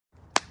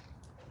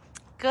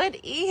Good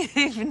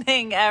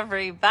evening,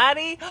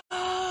 everybody.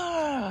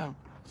 Where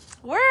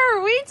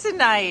are we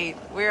tonight?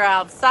 We're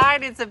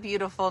outside. It's a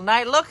beautiful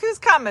night. Look who's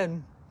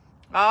coming.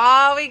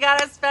 Oh, we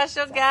got a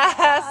special guest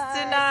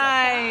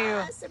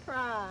tonight.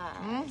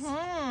 Surprise.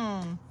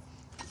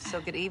 So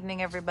good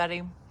evening,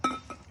 everybody.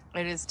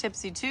 It is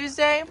Tipsy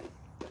Tuesday.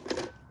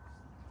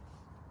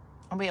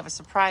 And we have a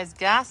surprise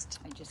guest.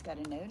 I just got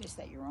a notice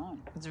that you're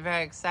on. It's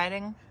very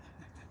exciting.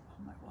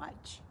 On my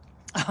watch.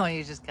 Oh,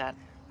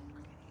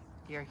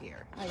 you're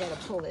here. I got to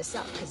pull this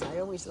up because I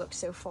always look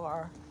so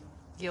far.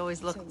 You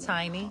always look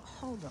tiny.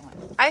 Hold on.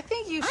 I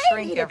think you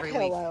shrink every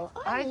week.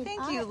 I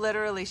think you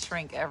literally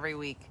shrink every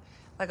week,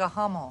 like a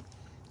Hummel.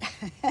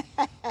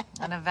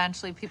 And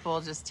eventually people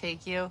will just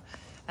take you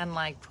and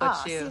like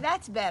put you. See,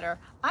 that's better.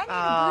 I need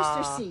a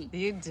booster seat.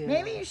 You do.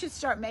 Maybe you should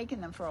start making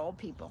them for old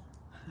people.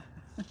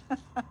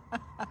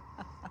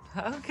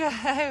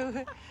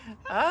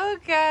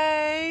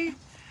 Okay.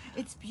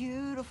 It's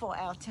beautiful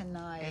out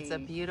tonight. It's a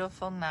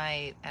beautiful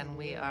night, and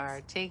we are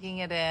taking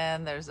it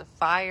in. There's a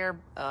fire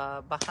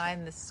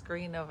behind the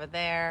screen over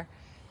there.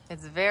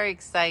 It's very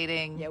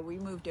exciting. Yeah, we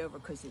moved over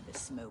because of the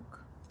smoke.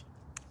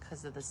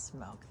 Because of the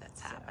smoke that's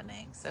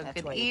happening. So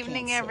that's good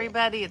evening,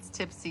 everybody. It's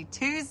Tipsy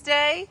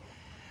Tuesday.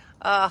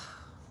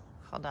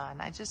 Hold on.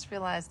 I just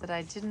realized that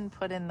I didn't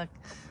put in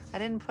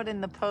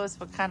the post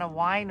what kind of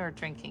wine we're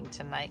drinking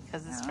tonight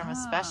because it's from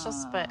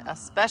a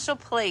special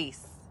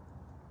place.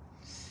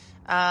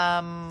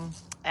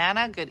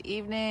 Anna, good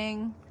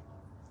evening.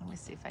 Let me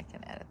see if I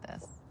can edit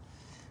this.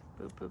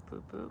 Boop, boop,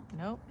 boop, boop.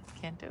 Nope,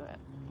 can't do it.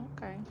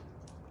 Okay,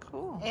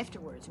 cool.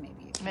 Afterwards,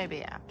 maybe.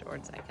 Maybe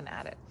afterwards I can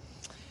add it.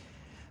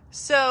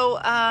 So,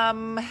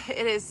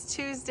 it is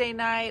Tuesday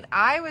night.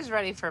 I was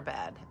ready for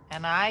bed,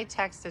 and I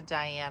texted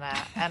Diana,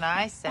 and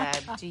I said,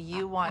 do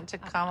you want to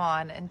come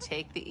on and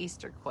take the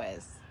Easter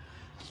quiz?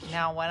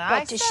 Now, when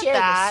I said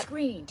that,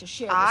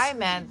 I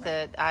meant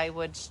that I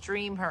would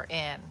stream her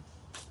in.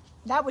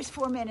 That was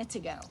 4 minutes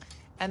ago.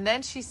 And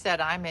then she said,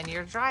 I'm in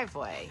your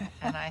driveway.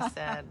 And I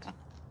said,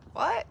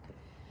 what?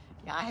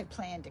 Yeah, I had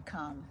planned to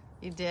come.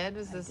 You did?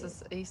 Was this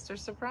an Easter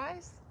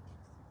surprise?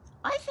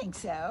 I think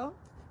so.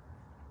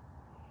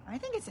 I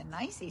think it's a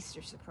nice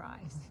Easter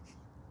surprise.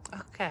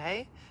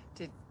 Okay.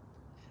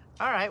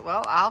 All right,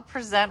 well, I'll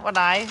present what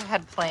I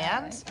had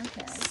planned. Right,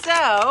 okay.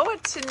 So,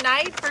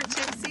 tonight for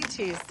Tipsy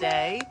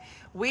Tuesday,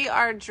 we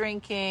are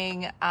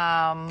drinking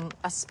a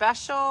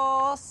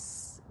special.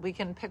 We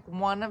can pick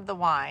one of the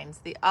wines.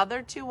 The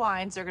other two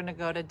wines are going to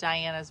go to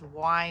Diana's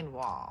wine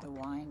wall. The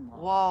wine wall.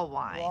 Wall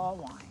wine. Wall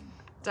wine.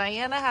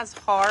 Diana has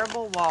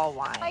horrible wall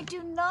wine. I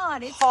do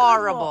not. It's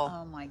horrible.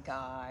 Oh my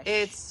gosh.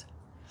 It's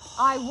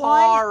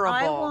horrible.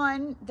 I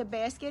won the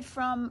basket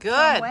from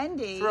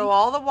Wendy. Throw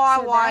all the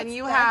wall wine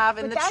you have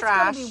in the trash.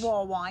 That's going to be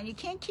wall wine. You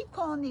can't keep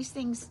calling these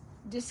things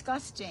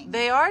disgusting.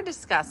 They are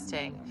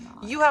disgusting.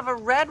 No, you have a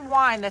red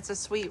wine that's a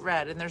sweet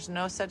red, and there's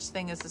no such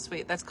thing as a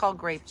sweet. That's called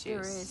grape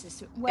juice. There is a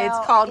sweet. Well,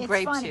 it's called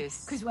grape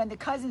juice. Because when the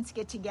cousins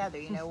get together,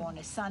 on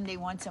a Sunday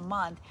once a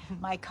month,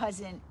 my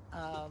cousin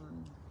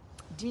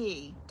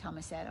D.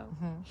 Tomasetto,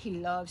 he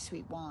loves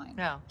sweet wine.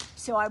 Yeah.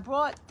 So I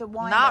brought the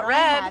wine I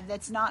have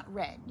that's not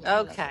red. Yeah,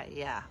 okay,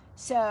 yeah.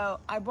 So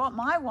I brought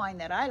my wine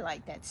that I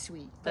like that's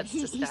sweet. But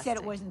he said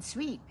it wasn't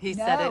sweet. He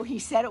said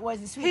it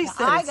wasn't sweet. He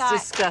said it's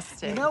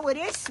disgusting. You know what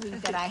is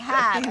sweet that I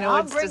have, and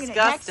I'm bringing it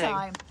next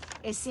time,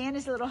 is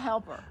Santa's Little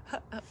Helper.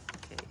 Okay.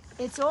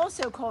 It's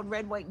also called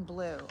red, white, and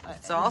blue.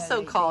 It's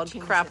also called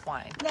crap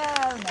wine. No.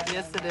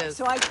 Yes, it is.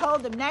 So I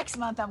told him next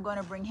month I'm going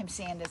to bring him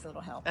Santa's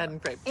Little Helper. And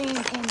grape in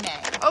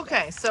May.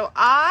 Okay, so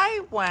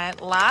I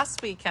went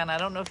last weekend. I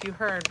don't know if you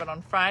heard, but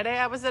on Friday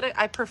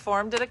I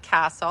performed at a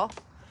castle.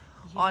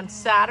 Yeah. On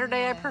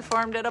Saturday, I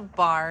performed at a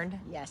barn.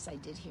 Yes, I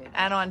did hear that.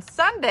 And on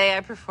Sunday, I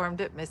performed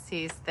at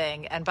Missy's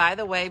thing. And by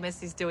the way,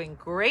 Missy's doing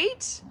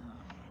great.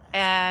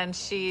 And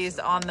she's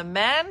on the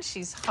mend.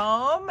 She's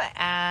home.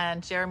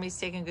 And Jeremy's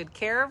taking good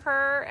care of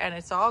her. And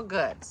it's all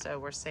good. So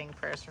we're saying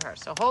prayers for her.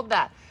 So hold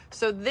that.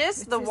 So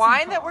the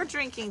wine that we're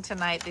drinking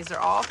tonight, these are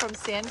all from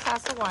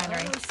Sandcastle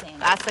Winery.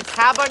 That's a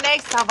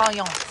Cabernet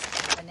Sauvignon.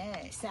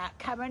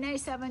 Cabernet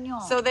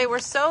Sauvignon. So they were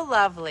so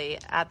lovely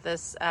at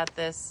this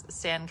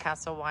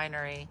Sandcastle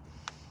Winery,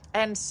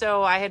 and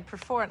so I had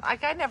performed.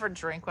 Like I never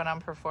drink when I'm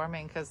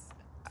performing because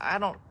I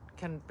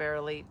can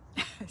barely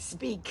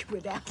speak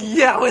without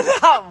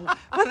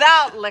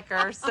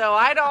liquor, so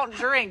I don't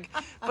drink.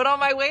 But on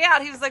my way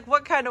out, he was like,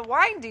 "What kind of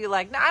wine do you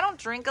like?" Now I don't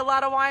drink a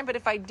lot of wine, but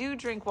if I do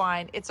drink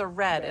wine, it's a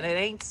red, and it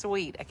ain't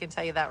sweet. I can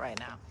tell you that right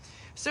now.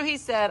 So he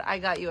said, "I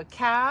got you a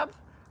Cab,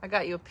 I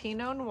got you a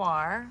Pinot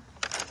Noir."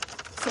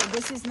 So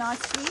this is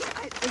not sweet?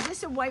 Is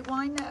this a white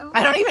wine, though?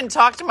 I don't even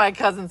talk to my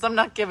cousins. I'm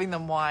not giving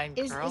them wine.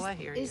 Girl, I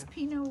hear you. Is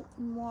Pinot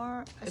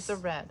Noir... It's a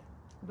red.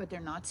 But they're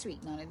not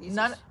sweet. None of these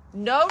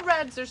No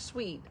reds are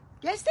sweet.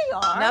 Yes, they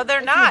are. No,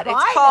 they're not.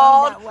 It's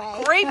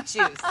called grape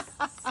juice.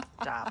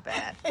 Stop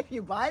it. If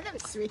you buy them,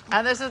 sweet.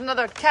 And this is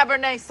another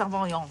Cabernet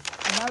Sauvignon.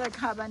 Another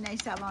Cabernet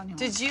Sauvignon.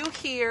 Did you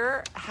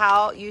hear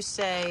how you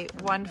say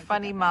one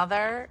funny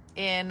mother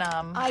in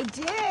I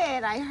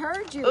did. I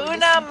heard you.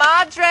 Una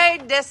madre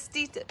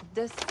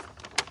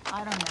I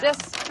don't know.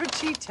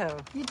 despacito?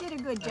 You did a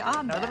good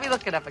job. No, let me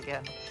look it up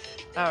again.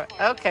 All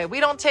right. Okay, we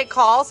don't take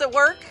calls at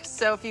work,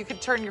 so if you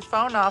could turn your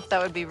phone off,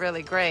 that would be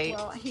really great.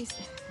 Well,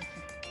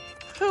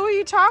 Who are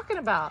you talking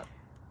about?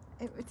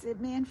 It's a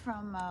man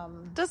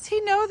from. Does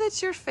he know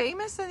that you're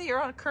famous and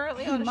you're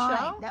currently on a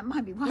show? That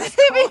might be why.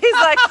 Maybe he's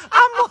like,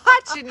 I'm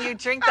watching you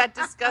drink that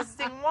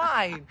disgusting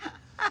wine.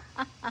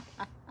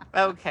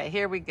 Okay,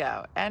 here we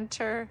go.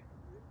 Enter,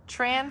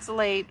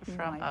 translate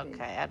from.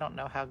 Okay, I don't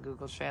know how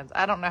Google Translate.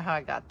 I don't know how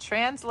I got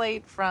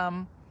translate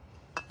from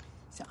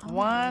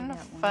one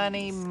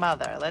funny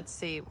mother. Let's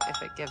see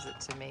if it gives it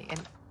to me.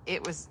 And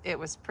it was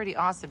pretty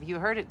awesome. You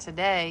heard it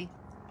today.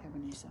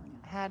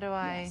 How do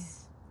I? Yes.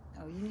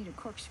 Oh, you need a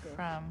corkscrew.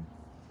 From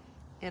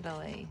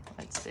Italy.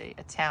 Let's see.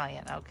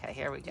 Italian. Okay,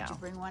 here we go. Did you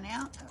bring one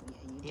out? Oh, yeah,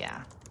 you did.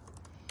 Yeah.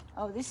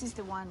 Oh, this is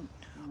the one.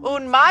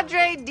 Un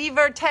madre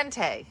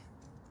divertente.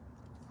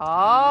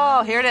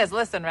 Oh, here it is.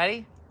 Listen,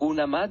 ready?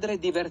 Una madre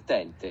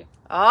divertente.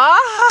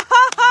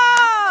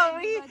 Oh,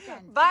 we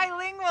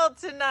bilingual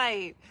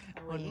tonight.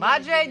 Oh, Un you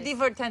madre gotta do this.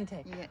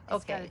 divertente. Yeah,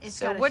 Okay, it's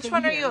so got a which thing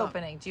one are here, you look.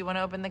 opening? Do you want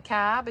to open the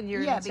cab? And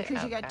you're Yeah, gonna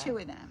because you got okay. two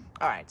of them.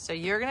 All right, so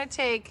you're going to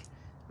take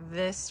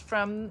this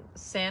from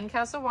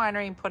Sandcastle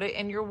Winery and put it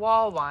in your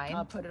wall wine.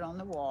 I'll put it on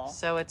the wall.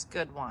 So it's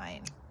good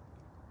wine,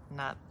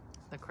 not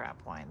the crap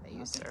wine that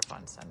you serve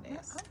on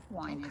Sundays. What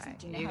wine is Okay. it?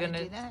 Do you know You're how gonna-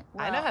 to do that?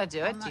 I know how to do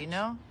it. I'm Do you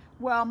not- know?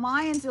 Well,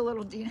 mine's a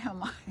little. Do you know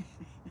mine?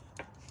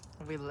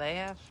 We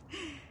laugh.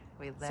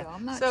 We laugh. So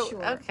I'm not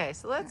sure. Okay,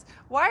 so let's.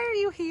 Why are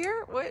you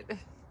here? What?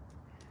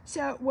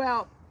 So,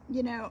 well,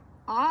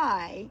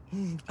 I'm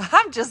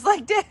just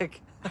like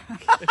Dick.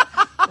 Okay.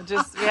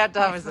 We have to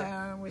my have a.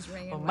 phone was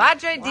ringing.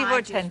 Madre watch was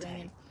divertente.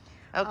 ringing.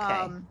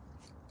 Okay.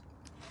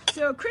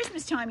 So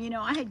Christmas time,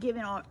 I had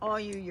given all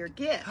you your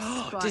gifts.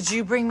 but Did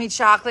you bring me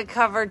chocolate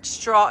covered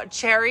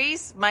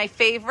cherries? My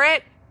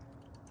favorite.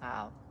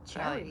 Oh,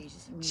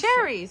 cherries? You mean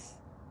Cherries.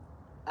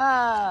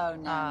 Oh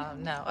no.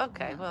 No.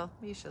 Okay. Well,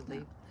 you should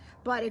leave.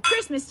 But at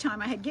Christmas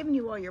time, I had given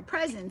you all your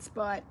presents,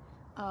 but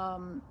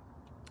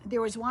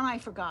there was one I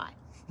forgot.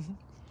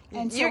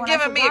 And so You're when I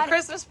giving me a forgot it-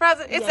 Christmas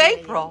present? It's Yeah, yeah,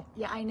 April.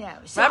 Yeah, I know.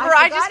 So Remember,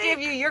 I forgot just it- gave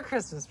you your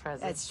Christmas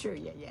present. That's true.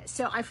 Yeah.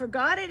 So I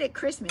forgot it at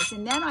Christmas,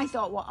 and then I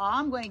thought, well,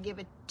 I'm going to give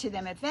it to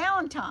them at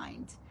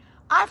Valentine's.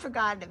 I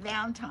forgot it at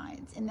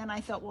Valentine's, and then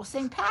I thought, well,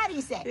 St.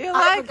 Patty's Day. You I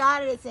like-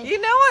 forgot it at St.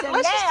 You know what? So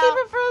Let's just now-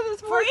 keep it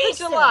for the 4th of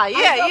Easter. July. I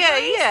Yeah, go yeah, for yeah,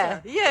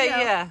 Easter, yeah, you know.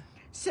 yeah.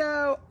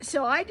 So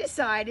I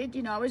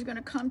decided, I was going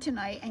to come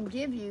tonight and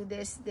give you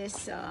this.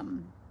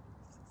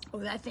 Oh,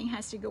 that thing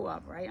has to go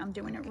up, right? I'm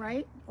doing it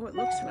right. Oh, it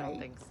looks I right. don't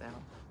think so.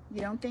 You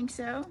don't think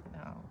so?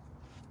 No.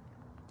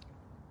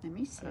 Let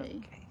me see.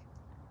 Okay.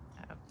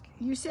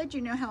 You said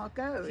you know how it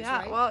goes, Yeah,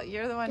 right? well,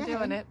 you're the one Go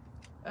doing ahead.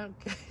 it.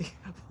 Okay.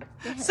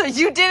 ahead. So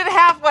you did it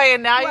halfway,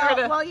 and now you're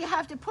gonna. Well, you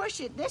have to push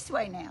it this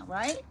way now,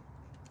 right?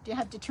 Do you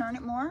have to turn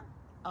it more?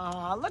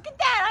 Oh, look at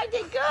that! I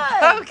did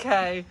good.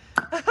 Okay.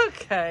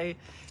 Okay.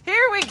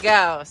 Here we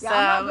go. So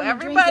I'm not gonna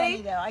drink everybody,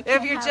 any, though. I if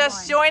can't you're have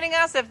just one. joining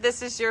us, if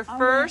this is your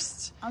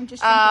first, I'm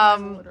just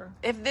drinking my water.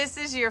 if this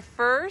is your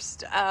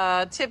first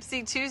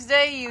Tipsy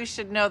Tuesday, you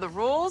should know the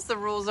rules. The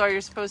rules are you're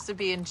supposed to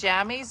be in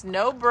jammies,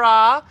 no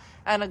bra,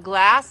 and a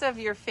glass of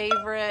your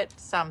favorite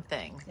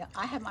something. Yeah,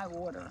 I have my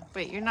water.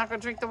 Wait, you're not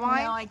gonna drink the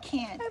wine? No, I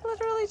can't. I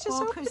literally just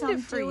Well, opened 'cause it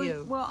for doing,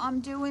 you. Well,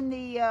 I'm doing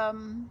the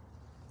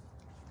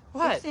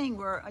What? thing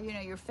where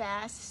you're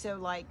fast. So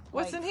like,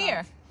 What's like, in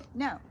here?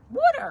 No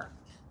water.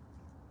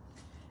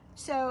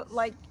 So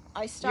like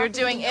I stopped. You're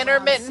doing eating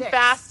around intermittent 6.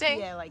 fasting?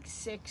 Yeah, like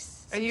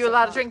 6. Are you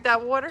allowed to drink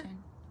that water?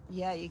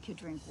 Yeah, you could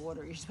drink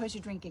water. You're supposed to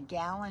drink a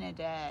gallon a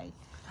day.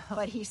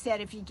 But he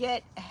said if you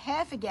get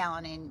half a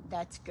gallon in,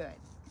 that's good.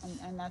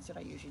 And that's what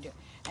I usually do.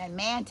 And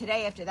man,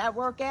 today after that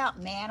workout,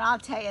 man, I'll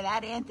tell you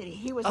that Anthony,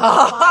 he was on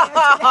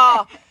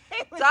fire today.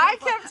 He was Di on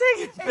kept fire.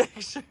 taking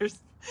pictures.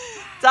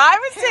 Di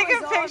was He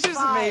taking was on pictures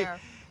of me. fire.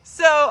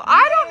 So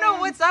I don't know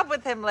Man. what's up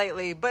with him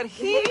lately, but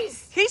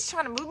he's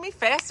trying to move me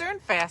faster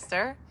and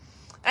faster.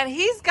 And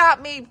he's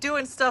got me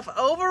doing stuff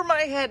over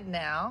my head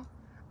now.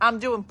 I'm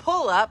doing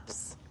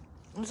pull-ups.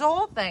 It's a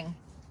whole thing.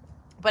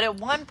 But at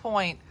one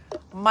point,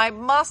 my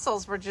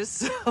muscles were just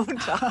so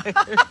tired.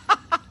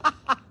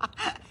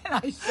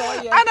 And I saw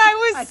you. And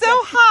I was so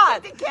said,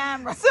 hot. "Get the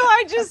camera." So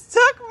I just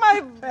took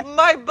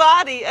my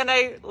body and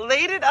I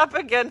laid it up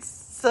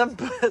against some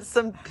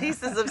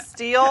pieces of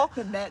steel.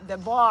 the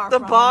bar. The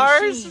from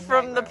bars machine,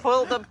 from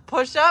right. the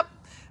push up,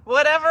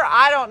 whatever,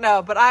 I don't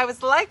know, but I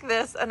was like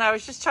this and I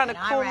was just trying to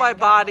And I cool ran my down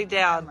body the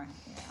down. camera.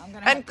 Yeah, I'm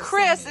gonna have And to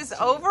Chris send is these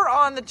to you. over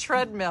on the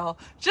treadmill,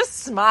 just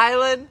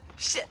smiling.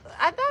 Shit,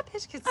 that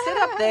bitch could sit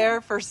up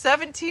there for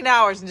 17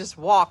 hours and just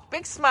walk.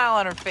 Big smile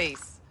on her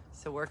face.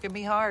 So working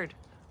me hard.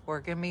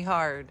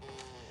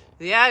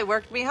 Yeah, he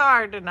worked me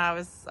hard and I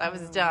was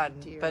done.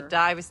 dear. But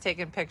Di was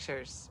taking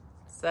pictures.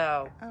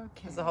 So Okay.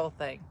 it was the whole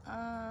thing.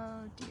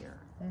 Oh dear.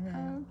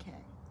 Mm-hmm. Okay.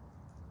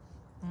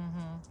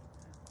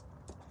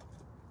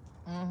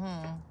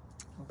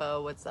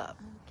 Bo, what's up?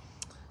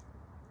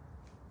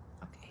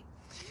 Okay.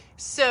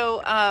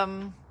 So,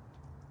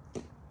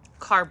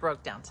 car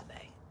broke down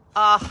today.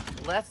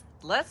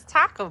 Let's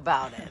talk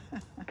about it.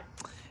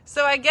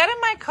 So I get in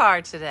my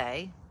car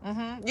today.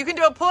 You can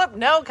do a pull-up?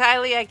 No,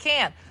 Kylie, I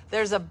can't.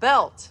 There's a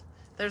belt.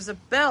 There's a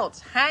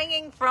belt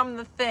hanging from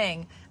the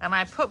thing, and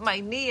I put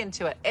my knee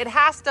into it.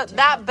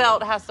 That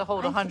belt has to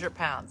hold 100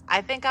 pounds.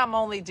 I think I'm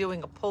only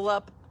doing a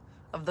pull-up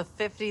of the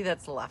 50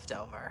 that's left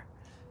over.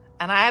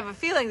 And I have a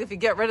feeling if you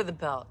get rid of the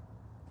belt,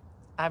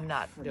 I'm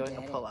not doing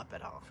a pull-up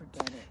at all.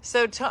 Forget it.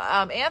 So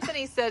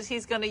Anthony says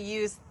he's going to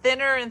use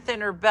thinner and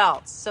thinner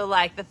belts. So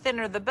like the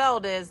thinner the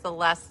belt is, the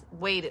less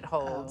weight it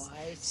holds. Oh,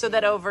 I so see.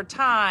 that over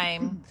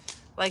time,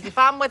 like if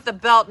I'm with the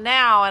belt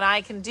now and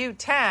I can do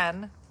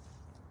 10,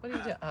 what are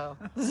you doing? Oh,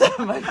 is that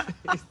my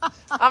face?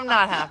 I'm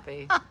not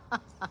happy.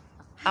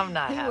 I'm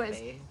not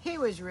happy. He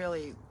was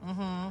really,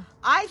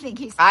 I think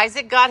he's,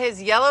 Isaac got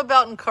his yellow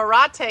belt in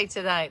karate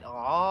tonight.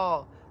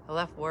 Oh, I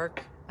left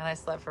work and I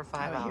slept for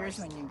 5 hours. here's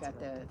when you got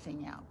the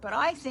thing out. But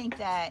I think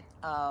that,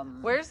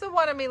 Where's the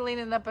one of me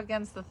leaning up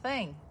against the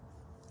thing?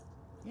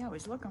 yeah, I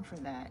was looking for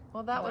that.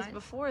 Well, that was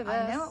before this.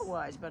 I know it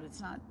was, but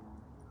it's not.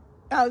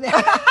 Oh, there.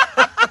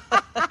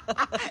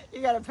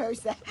 You got to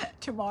post that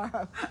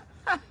tomorrow.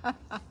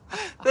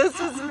 This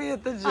was me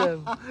at the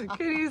gym.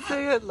 Can you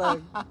say it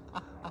like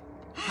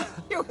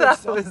You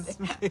that were was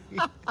something. me?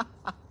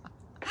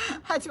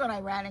 That's when I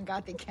ran and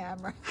got the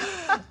camera.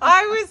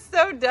 I was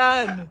so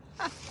done.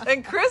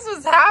 And Chris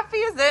was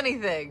happy as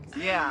anything.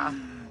 Yeah.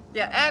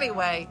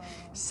 Anyway,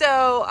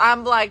 so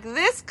I'm like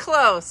this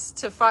close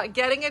to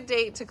getting a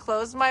date to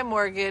close my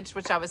mortgage,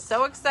 which I was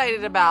so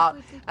excited about.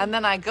 And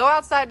then I go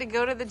outside to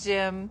go to the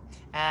gym,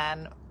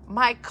 and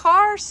my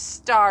car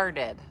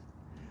started.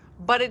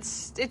 But it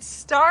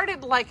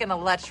started like an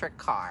electric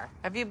car.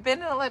 Have you been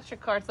in an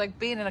electric car? It's like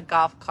being in a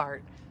golf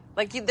cart.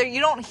 Like you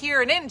don't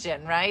hear an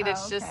engine, right?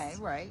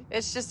 Right.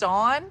 It's just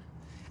on.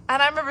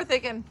 And I remember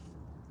thinking,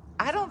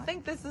 I don't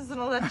think this is an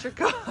electric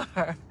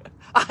car.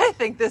 I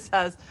think this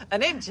has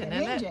an engine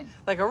in it,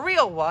 like a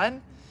real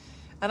one.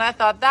 And I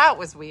thought that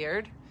was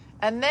weird.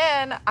 And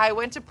then I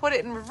went to put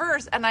it in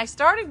reverse, and I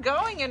started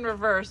going in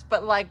reverse,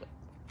 but like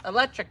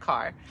electric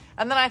car.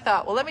 And then I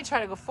thought, well, let me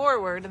try to go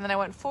forward. And then I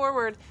went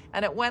forward,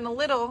 and it went a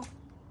little.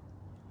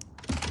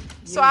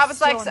 So I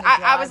was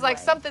like,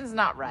 something's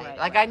not right.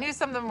 I knew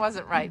something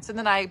wasn't right. So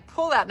then I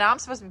pulled out. Now I'm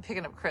supposed to be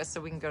picking up Chris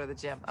so we can go to the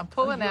gym. I'm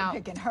pulling out.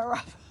 Picking her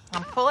up.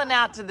 I'm pulling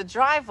out to the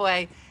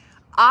driveway.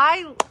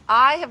 I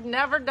have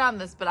never done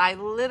this, but I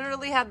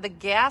literally had the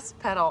gas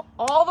pedal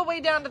all the way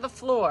down to the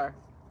floor.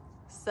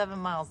 7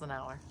 miles an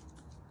hour.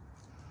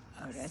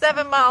 Oh,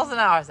 7 miles an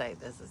hour. I was like,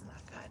 this is not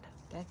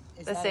good.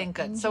 This ain't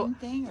good. So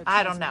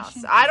I don't know.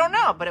 I don't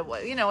know, but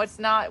it's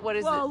not. What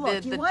is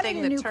it? The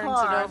thing that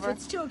turns it over?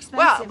 It's too expensive.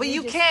 Well, but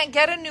you can't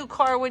get a new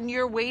car when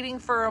you're waiting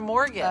for a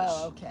mortgage.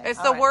 Oh, okay.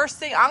 It's the worst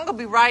thing. I'm gonna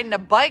be riding a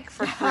bike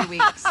for 3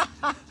 weeks.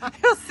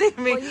 You'll see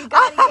me. Well,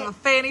 I have a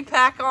fanny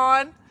pack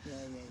on. Yeah.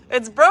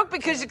 It's broke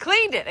because you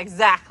cleaned it.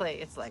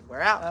 Exactly. It's like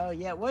we're out. Oh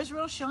yeah, it was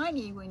real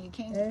shiny when you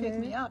came to pick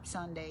me up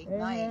Sunday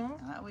night.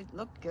 It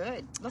looked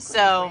good. Looked like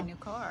a brand new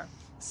car.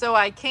 So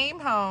I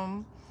came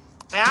home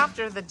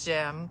after the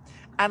gym,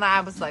 and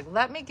I was like,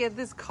 let me get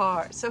this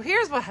car. So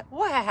here's what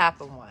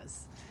happened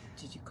was,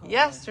 Did you call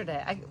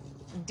yesterday,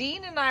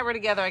 Dean and I were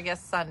together, I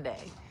guess, Sunday.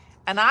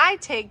 And I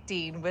take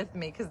Dean with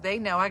me because they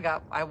know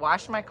I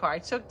washed my car. I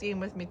took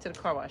Dean with me to the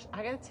car wash.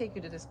 I got to take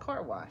you to this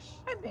car wash.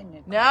 I've been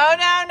there. No.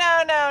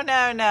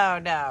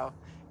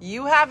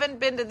 You haven't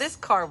been to this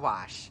car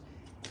wash.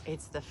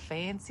 It's the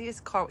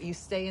fanciest car. You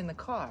stay in the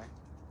car.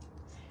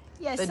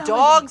 Yeah, the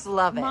dogs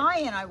love it.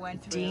 Maya and I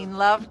went through. Dean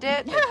loved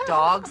it. The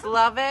dogs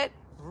love it.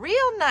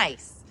 Real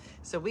nice.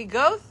 So we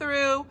go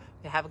through.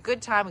 We have a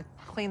good time. We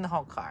clean the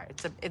whole car.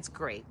 It's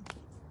great.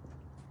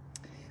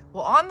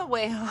 Well, on the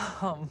way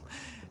home,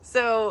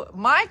 so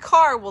my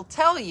car will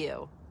tell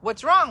you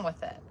what's wrong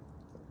with it.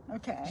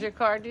 Okay. Does your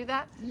car do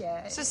that?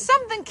 Yeah. So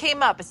something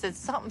came up. It said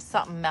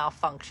something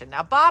malfunction.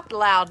 Now, Bob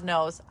Loud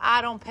knows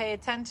I don't pay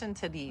attention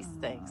to these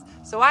things.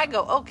 So I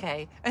go,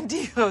 okay. And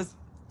Dee goes,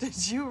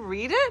 did you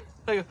read it?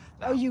 I go,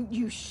 no. Oh,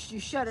 you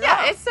shut it off.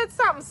 Yeah, it said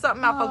something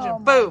malfunction. Oh,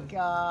 Boom. my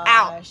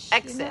gosh. Out.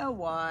 Exit. You know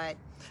what?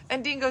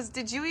 And Dean goes,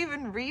 did you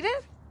even read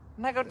it?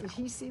 And I go, Did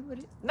he see what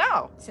it?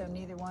 no. So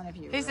neither one of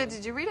you. He said,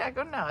 did you read it? I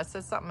go, no. It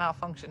says something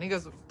malfunction. He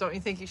goes, don't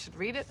you think you should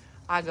read it?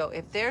 I go,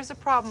 if there's a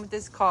problem with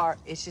this car,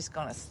 it's just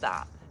going to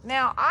stop.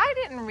 Now, I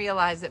didn't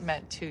realize it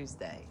meant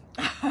Tuesday.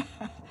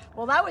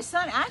 Well, that was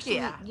Sunday. Actually,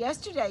 Yeah.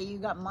 yesterday you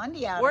got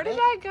Monday out Where of it. did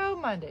I go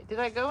Monday? Did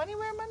I go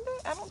anywhere Monday?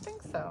 I don't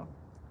think so.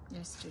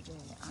 Yesterday.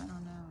 I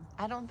don't know.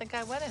 I don't think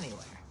I went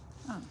anywhere.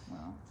 Oh,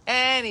 well.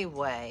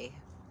 Anyway,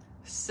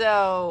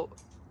 so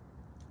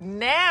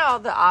now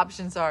the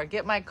options are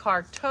get my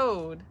car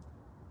towed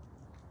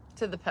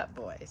to the Pep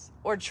Boys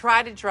or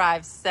try to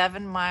drive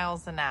 7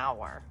 miles an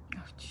hour Oh,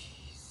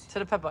 jeez. to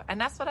the Pep Boys.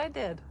 And that's what I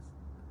did.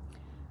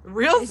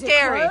 Real Is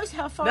scary. it close?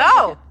 How far is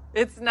No, it?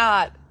 it's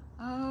not.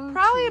 Oh,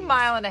 Probably a geez.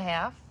 mile and a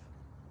half,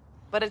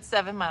 but it's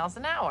 7 miles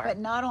an hour. But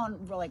not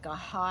on like a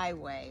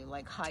highway,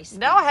 like high speed.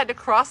 No, I had to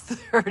cross the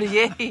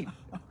 38.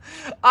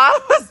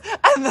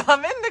 And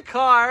I'm in the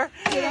car.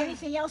 Did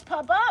anything else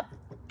pop up?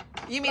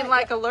 You mean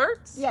like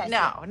alerts? Yes.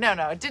 No.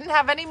 It didn't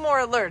have any more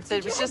alerts.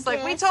 It was you just have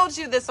like, we gas? told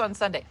you this on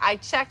Sunday. I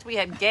checked, we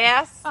had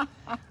gas.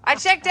 I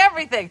checked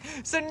everything.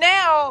 So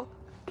now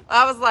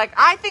I was like,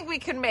 I think we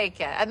can make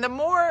it. And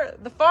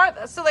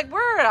so like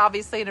we're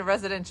obviously in a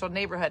residential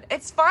neighborhood.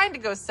 It's fine to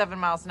go 7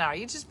 miles an hour.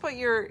 You just put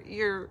your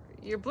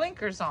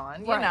blinkers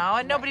on, you Right, know, and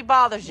right. nobody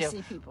bothers You you.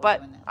 see people But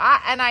doing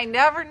that. I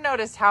never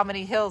noticed how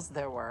many hills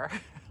there were.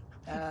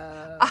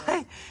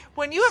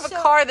 When you have a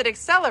So- car that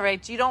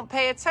accelerates, you don't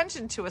pay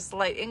attention to a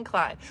slight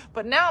incline.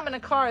 But now I'm in a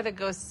car that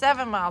goes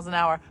 7 miles an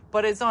hour,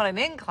 but it's on an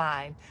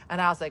incline, and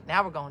I was like,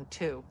 now we're going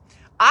 2.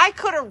 I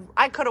could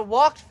have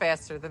walked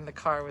faster than the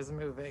car was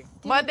moving.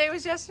 Monday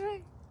was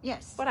yesterday?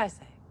 Yes. What'd I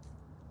say?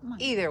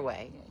 Monday. Either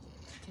way.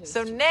 Yeah,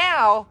 So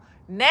now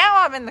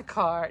I'm in the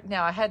car.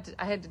 Now I had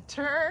to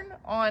turn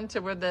on to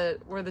where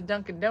the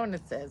Dunkin'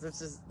 Donuts is,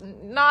 which is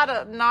not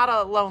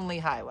a lonely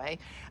highway.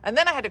 And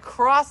then I had to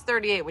cross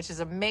 38, which is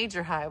a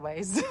major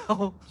highway.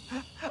 So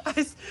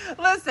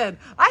listen,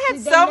 I had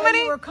Did they so know many.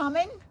 you were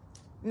coming?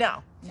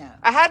 No. No.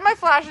 I had my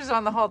flashers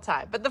on the whole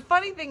time. But the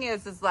funny thing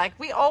is like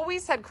we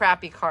always had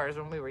crappy cars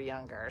when we were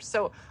younger.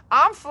 So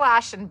I'm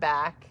flashing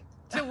back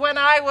to when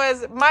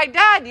my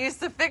dad used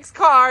to fix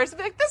cars.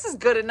 Be like, this is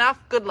good enough.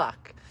 Good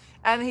luck.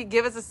 And he'd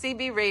give us a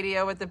CB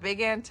radio with the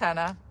big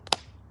antenna.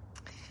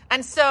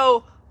 And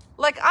so,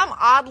 like, I'm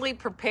oddly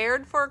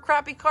prepared for a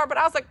crappy car, but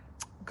I was like,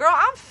 girl,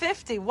 I'm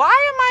 50. Why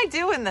am I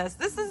doing this?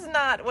 This is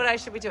not what I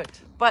should be doing.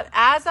 But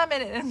as I'm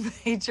in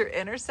major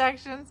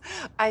intersections,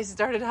 I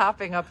started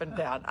hopping up and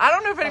down. I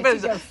don't know if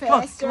anybody's go like,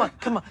 faster.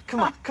 come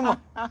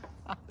on.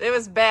 It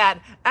was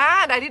bad.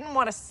 And I didn't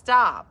want to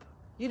stop.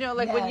 You know,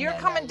 like No, when you're no,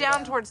 coming you down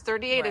don't. towards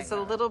 38, Right, it's a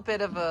right. little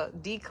bit of a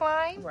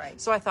decline.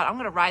 Right. So I thought, I'm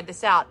going to ride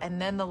this out. And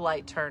then the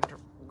light turned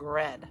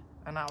red.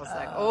 And I was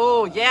like,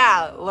 oh,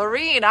 yeah,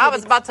 Lorene. I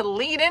was about to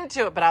lean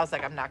into it, but I was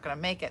like, I'm not going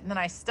to make it. And then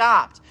I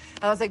stopped.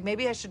 And I was like,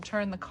 maybe I should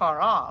turn the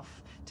car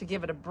off to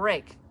give it a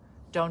break.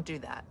 Don't do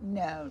that.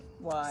 No.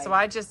 Why? So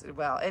I just,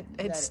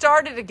 it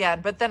started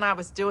again, but then I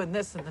was doing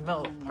this in the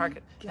middle of the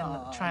park and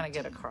God. trying to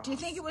get across. Do you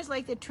think it was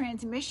like the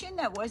transmission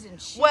that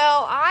wasn't?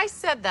 Well, I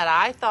said that.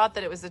 I thought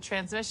that it was the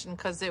transmission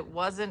because it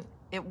wasn't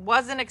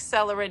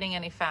accelerating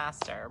any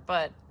faster,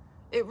 but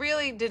it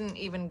really didn't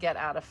even get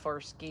out of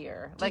first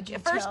gear. Did Like you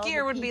first tell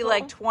gear the would be people?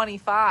 like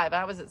 25.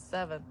 I was at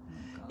 7.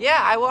 Yeah,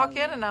 I walk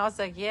in and I was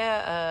like,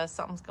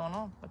 something's going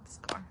on with this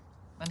car.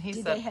 And he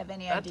Did said, they have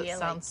any that idea,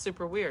 sounds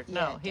super weird. Yeah,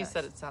 No, it he does.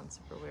 said it sounds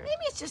super weird.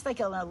 Maybe it's just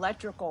like an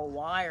electrical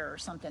wire or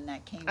something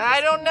that came.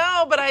 I don't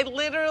know, but I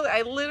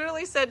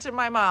literally said to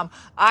my mom,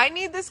 I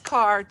need this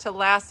car to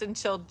last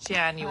until You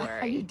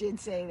January. did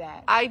say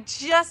that. I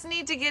just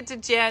need to get to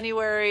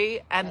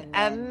January and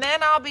And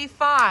then I'll be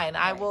fine.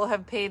 I Right. will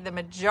have paid the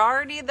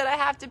majority that I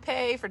have to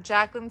pay for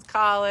Jacqueline's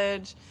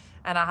college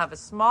and I'll have a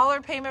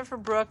smaller payment for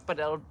Brooke, but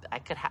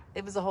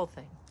it was a whole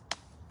thing.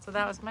 So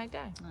that was my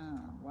day. Oh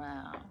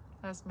wow.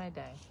 That was my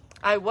day.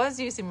 I was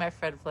using my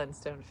Fred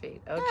Flintstone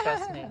feet. Oh,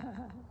 trust me.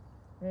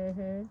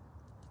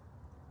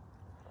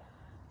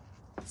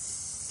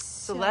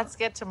 So let's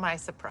get to my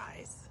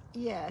surprise.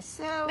 Yeah.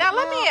 So Now,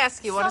 let me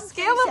ask you, on a some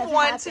scale things of have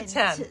 1 to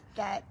happened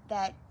 10.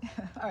 that.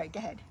 All right, go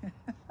ahead.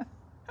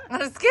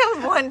 On a scale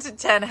of 1 to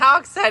 10, how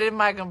excited am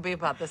I going to be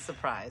about this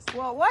surprise?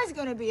 Well, it was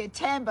going to be a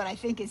 10, but I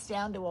think it's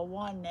down to a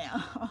 1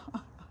 now.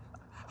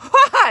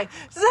 Why?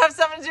 Does it have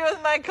something to do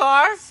with my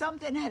car?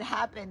 Something had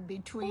happened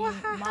between What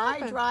my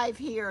happened? drive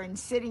here and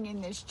sitting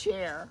in this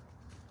chair.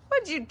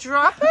 Would you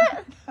drop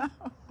it?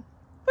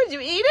 Would you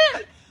eat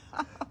it?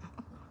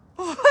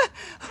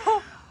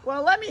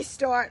 Well, let me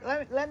start.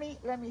 Let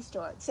me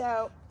start.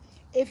 So,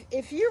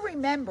 if you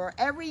remember,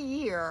 every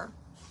year,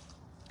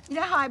 you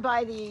know how I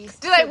buy these.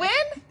 Did I win?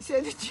 So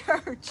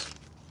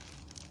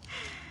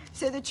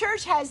the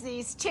church has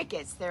these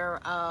tickets.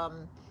 They're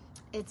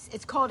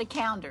it's called a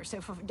calendar. So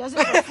it does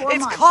it for 4 It's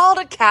months. called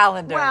a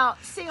calendar. Well,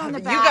 see on the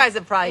You back. guys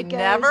have probably it goes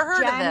never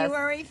heard of this.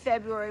 January,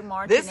 February,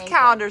 March. This and April.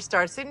 calendar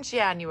starts in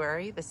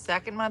January. The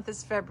second month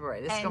is February.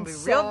 This is going to be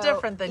real so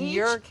different than each,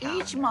 your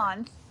calendar. Each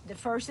month, the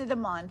first of the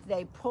month,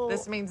 they pull.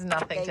 This means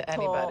nothing they to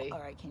pull- anybody. All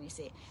right, can you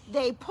see?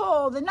 They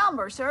pull the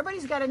number, so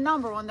everybody's got a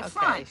number on the Okay,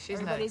 front. she's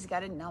not- Everybody's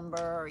got a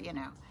number, you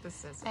know.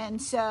 This is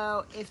And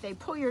so, if they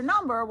pull your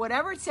number,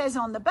 whatever it says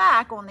on the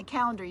back on the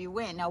calendar, you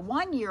win. Now,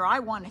 one year I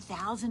won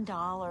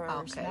 $1,000.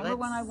 Okay, Remember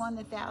when I let's- won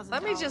the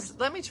 $1,000?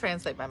 let me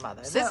translate my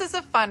mother. So- This is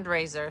a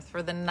fundraiser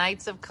for the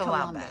Knights of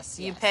Columbus.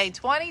 You yes. pay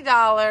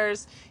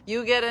 $20,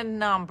 you get a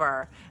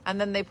number,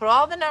 and then they put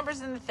all the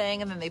numbers in the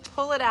thing, and then they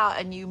pull it out,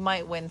 and you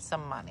might win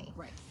some money.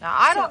 Right. Now,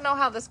 I So- don't know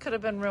how this could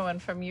have been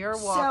ruined from your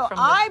walk. So from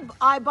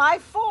I buy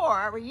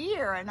 4 every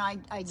year, and I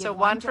give so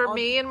one to for all-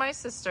 me and my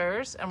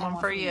sisters, and one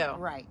for you.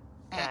 Right.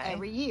 Okay.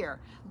 every year.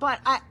 But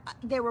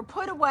they were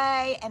put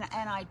away, and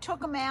I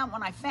took them out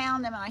when I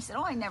found them, and I said,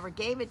 oh, I never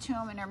gave it to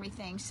them and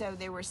everything, so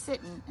they were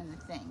sitting in the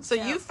thing. So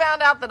you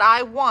found out that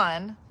I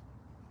won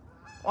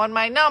on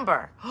my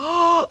number.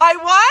 I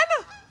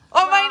won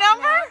on my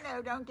number?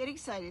 No, don't get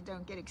excited.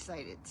 Don't get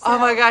excited. Oh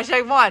my gosh,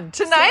 I won.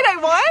 Tonight I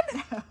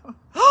won? No.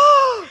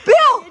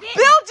 Bill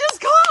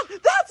just called.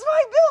 That's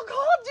why Bill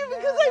called you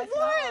because I that's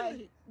not won.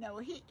 right. No,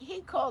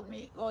 he called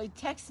me. Well, he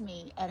texted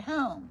me at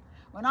home.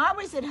 When I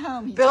was at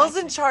home, he Bill's texted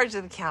in me. charge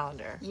of the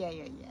calendar. Yeah.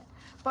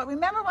 But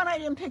remember when I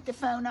didn't pick the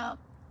phone up?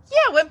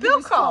 Yeah, when He Bill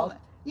was called. calling.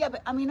 Yeah,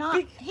 but I mean,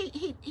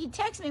 he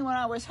texted me when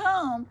I was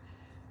home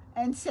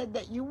and said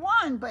that you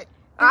won. But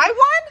I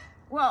won?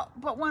 well,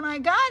 but when I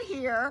got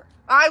here,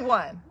 I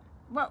won.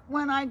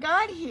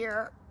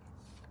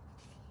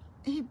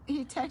 he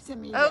texted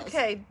me. This.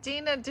 Okay,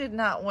 Dina did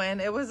not win.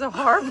 It was a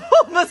horrible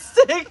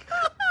mistake.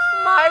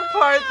 My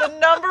part, the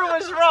number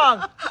was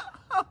wrong.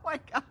 Oh my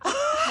God! You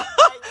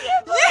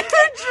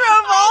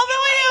drove all the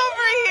way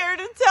over here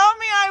to tell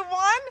me I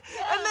won,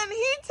 and then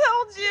he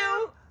told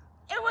you.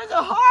 It was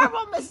a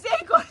horrible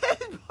mistake on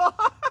his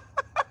part.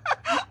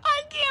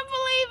 I can't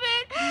believe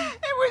it.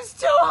 It was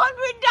 $200. I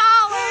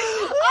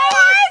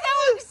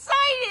was so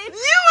excited.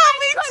 You owe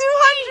me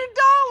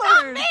 $200.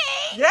 Not me.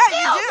 Yeah, you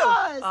Bill do.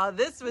 was. Oh,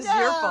 this was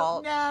your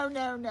fault.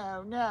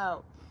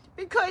 No.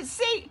 Because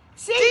see,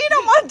 Dina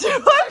won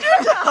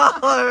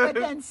 $200. But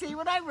then see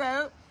what I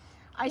wrote.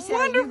 I said,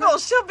 Wonderful.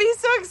 She'll be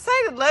so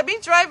excited. Let me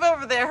drive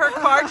over there. Her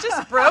car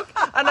just broke,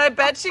 and I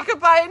bet she could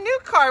buy a new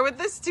car with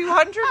this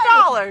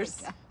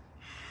 $200.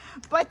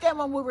 But then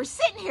when we were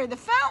sitting here, the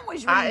phone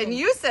was ringing. And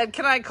you said,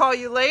 can I call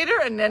you later?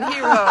 And then he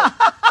wrote,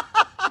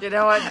 you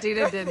know what?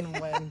 Dina didn't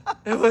win.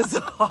 It was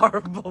a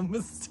horrible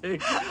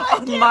mistake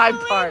on my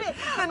part.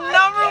 The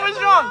number was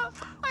wrong.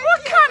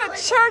 What kind of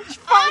church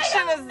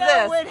function is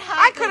this?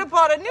 I could have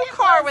bought a new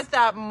car with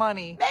that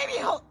money.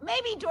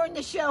 Maybe during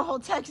the show he'll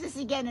text us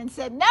again and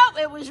said, no,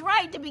 it was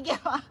right to begin.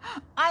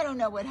 I don't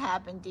know what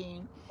happened,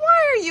 Dean.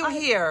 Why are you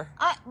here?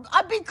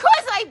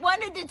 Because I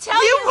wanted to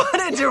tell you. You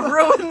wanted to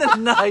ruin the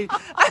night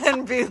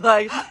and be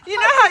like, you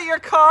know how your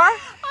car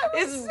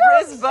is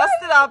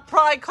busted up,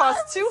 probably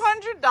cost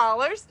 $200.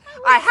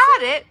 I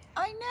had it.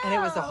 I know. And it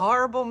was a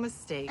horrible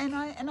mistake. And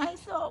I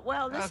thought,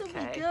 well, this will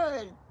be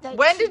good.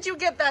 When did you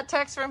get that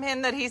text from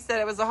him that he said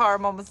it was a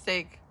horrible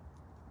mistake?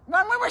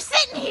 When we were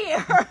sitting here.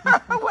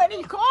 When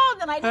he called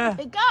and I didn't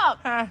pick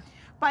up.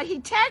 But he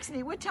texted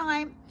me, what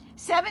time?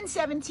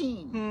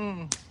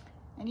 7:17.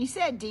 And he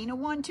said, Dina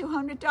won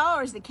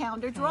 $200. The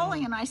calendar's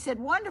rolling. And I said,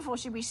 wonderful.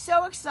 She'll be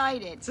so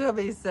excited. She'll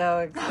be so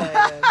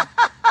excited.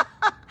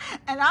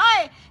 And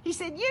he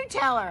said, you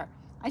tell her.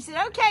 I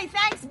said, okay,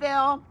 thanks,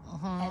 Bill.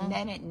 And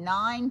then at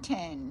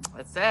 9:10.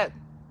 That's it.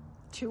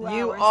 2 hours.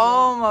 You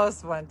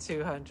almost won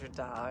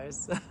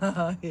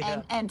 $200.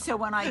 Yeah. And so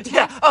when I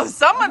Yeah. Oh,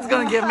 someone's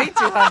going to give me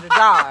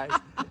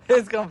 $200.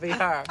 It's going to be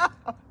her.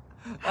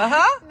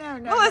 No.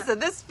 Well, listen,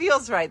 this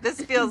feels right.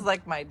 This feels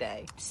like my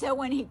day. So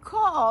when he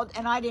called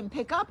and I didn't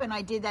pick up and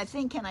I did that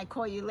thing, can I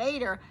call you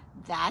later?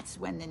 That's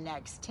when the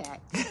next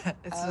text. This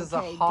was a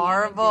Okay, Dina did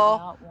horrible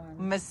not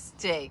win.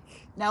 mistake.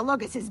 Now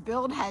look, it says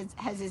Bill has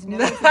his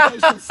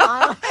notification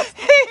silent.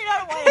 You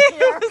don't want to He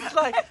hear. was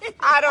like,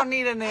 I don't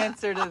need an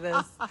answer to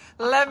this.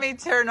 Let me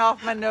turn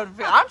off my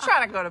notification. I'm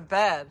trying to go to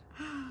bed.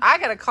 I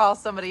got to call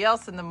somebody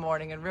else in the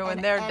morning and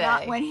ruin their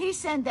day. When he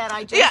sent that,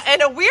 I just... Yeah,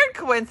 and a weird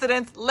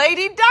coincidence,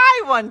 Lady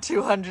Di won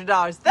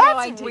 $200.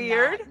 That's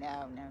weird.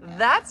 No.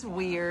 That's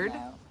weird.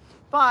 No.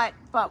 But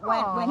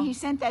when he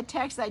sent that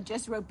text, I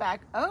just wrote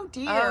back, oh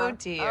dear. Oh,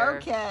 dear.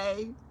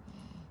 Okay.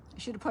 I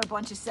should have put a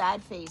bunch of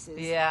sad faces.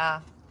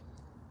 Yeah.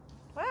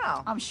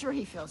 Wow. I'm sure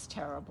he feels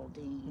terrible,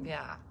 Dean.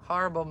 Yeah.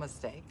 Horrible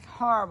mistake.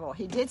 Horrible.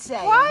 He did say...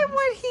 Why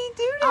would he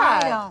do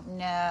that? I don't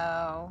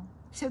know.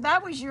 So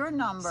that was your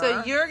number.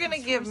 So you're going to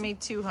give me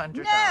 $200.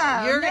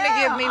 No, You're going to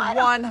give me I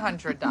don't-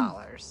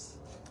 $100.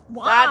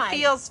 Why? That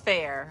feels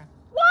fair.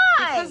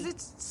 Why? Because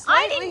it's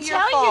I slightly didn't your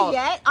tell fault. you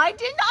yet. I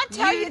did not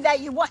tell you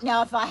that you want.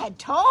 Now, if I had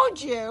told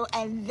you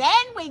and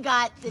then we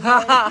got the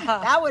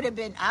that would have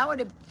been.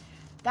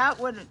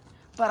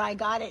 But I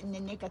got it in the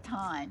nick of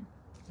time.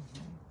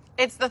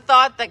 It's the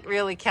thought that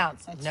really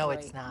counts. That's no, right,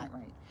 it's not.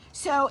 Right.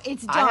 So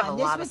it's I have a done. lot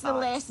This of was the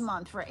thoughts. last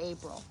month for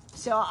April.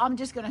 So I'm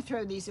just going to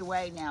throw these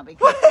away now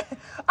because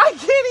I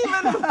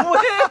can't even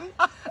win.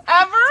 it's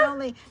Ever?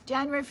 only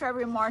January,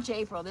 February, March,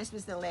 April. This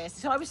was the last.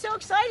 So I was so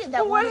excited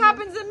that Well, what one-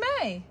 happens in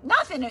May?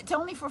 Nothing. It's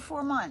only for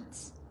 4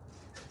 months.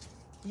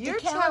 You're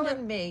calendar-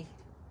 telling me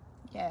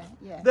Yeah.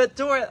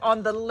 that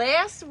on the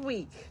last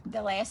week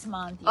The last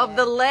month. of yeah.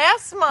 the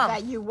last month,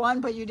 That you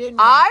won, but you didn't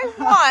win.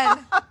 I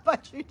won,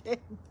 but you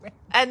didn't win.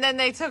 and then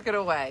they took it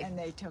away. And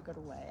they took it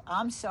away.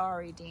 I'm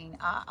sorry, Dean.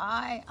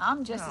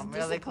 I'm just as I'm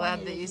really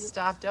glad disappointed that as you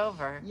stopped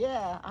over.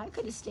 Yeah, I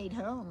could have stayed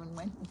home and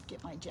went and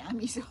get my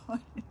jammies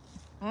on.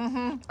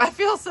 I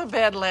feel so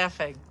bad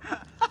laughing.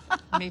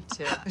 Me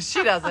too.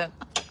 She doesn't.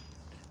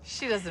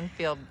 She doesn't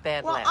feel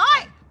bad Well,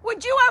 laughing.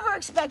 Would you ever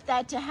expect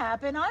that to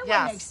happen? I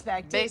wouldn't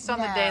expect it. Based on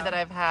the day that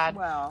I've had,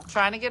 Well,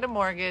 trying to get a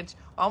mortgage,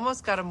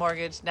 almost got a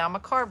mortgage. Now my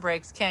car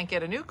breaks, can't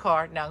get a new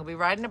car. Now I'm gonna be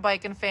riding a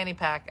bike in a fanny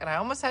pack, and I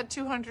almost had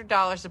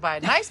 $200 to buy a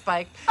nice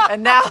bike,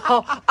 and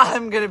now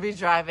I'm gonna be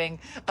driving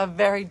a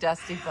very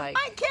dusty bike.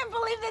 I can't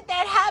believe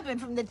that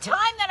happened from the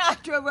time that I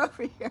drove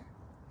over here.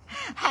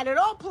 Had it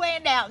all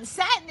planned out and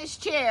sat in this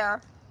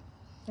chair.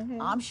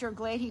 I'm sure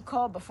glad he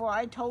called before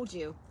I told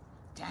you.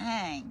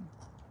 Dang.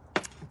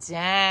 That's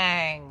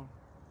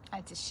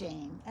a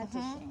shame. That's a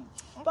shame.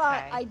 Okay.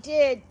 But I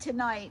did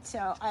tonight,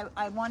 so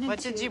I wanted to... What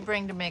did you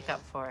bring to make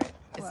up for it?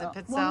 Is it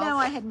pizza? Well, no,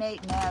 I had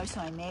made... No, so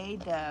I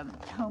made the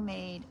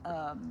homemade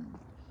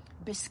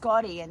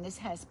biscotti, and this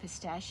has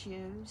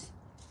pistachios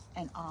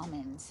and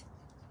almonds.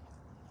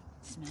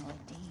 Smell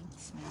it, Dean.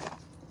 Smell it.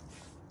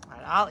 All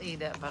right, I'll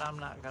eat it, but I'm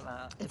not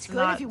gonna. It's good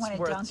not if you want to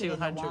worth dunk it in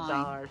the $200.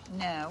 wine.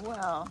 No,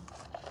 well...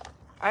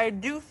 I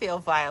do feel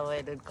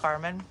violated,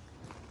 Carmen.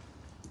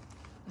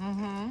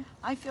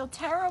 I feel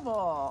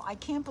terrible. I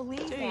can't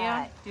believe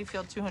that. Do you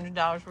feel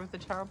 $200 worth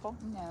of terrible?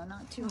 No,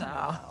 not $200.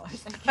 No,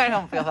 I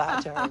don't feel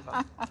that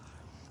terrible.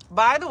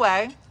 By the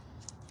way,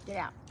 Get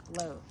out.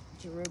 Low.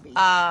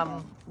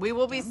 Jerubi. we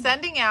will be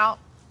sending out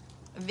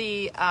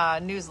the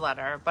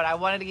newsletter, but I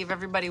wanted to give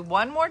everybody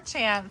one more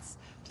chance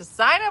to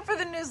sign up for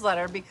the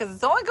newsletter because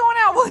it's only going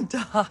out one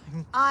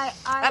time.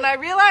 And I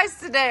realized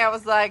today, I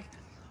was like,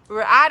 we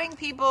were adding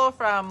people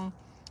from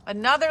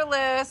another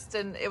list,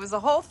 and it was a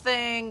whole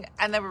thing,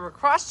 and then we were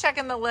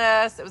cross-checking the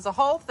list. It was a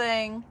whole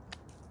thing.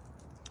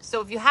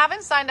 So if you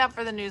haven't signed up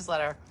for the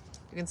newsletter,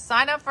 you can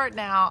sign up for it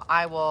now.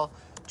 I will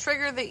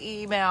trigger the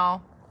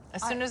email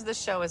as soon as the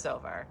show is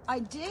over. I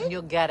did? And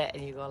you'll get it,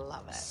 and you're going to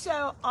love it.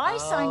 So I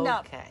signed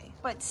up, Okay.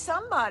 but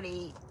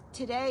somebody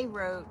today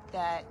wrote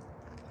that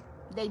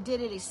they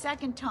did it a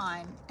second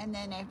time, and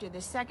then after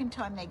the second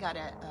time they got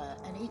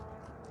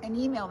an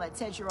email that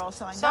says you're all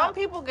signed up. Some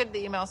people get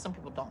the email, some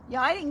people don't.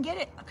 Yeah, I didn't get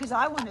it because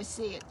I want to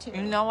see it too.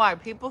 You know why?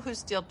 People who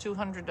steal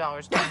 $200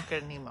 don't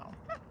get an email.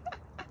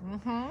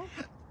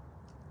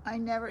 I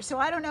never. So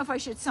I don't know if I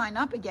should sign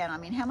up again. I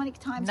mean, how many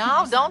times?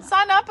 No, don't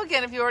sign up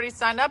again if you already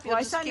signed up. Well,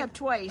 I signed up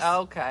twice.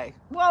 Okay.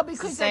 Well, It's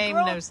because the same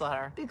the girl,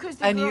 newsletter. Because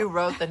the And girl,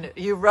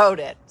 you wrote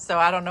it, so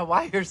I don't know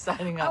why you're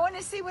signing I up. want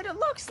to see what it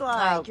looks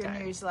like. Your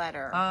Okay.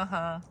 newsletter.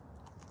 Well,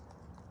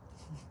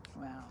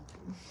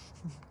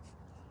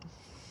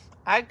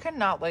 I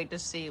cannot wait to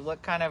see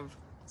what kind of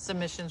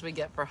submissions we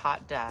get for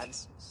hot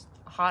dads.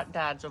 Hot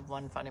dads of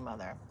one funny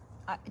mother.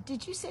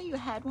 did you say you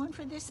had one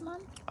for this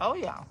month? Oh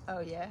yeah.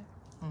 Oh yeah.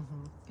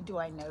 Do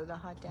I know the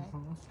hot dad? Oh,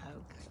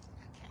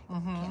 good.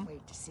 Okay. Can't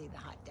wait to see the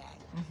hot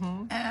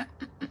dad.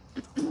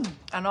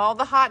 And all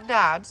the hot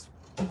dads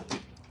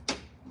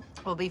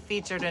will be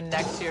featured in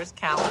next year's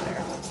calendar.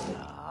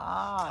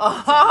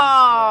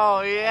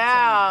 Oh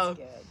yeah. Sounds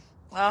good.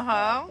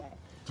 Okay.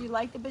 Do you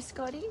like the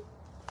biscotti?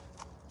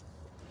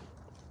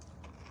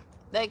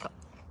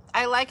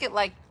 I like it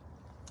like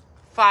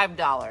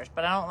 $5,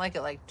 but I don't like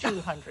it like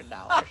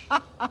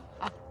 $200.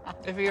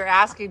 If you're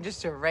asking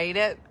just to rate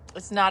it,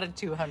 it's not a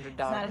 $200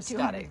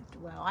 biscotti.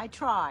 Well, I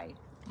tried.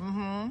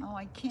 Oh,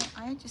 I can't.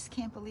 I just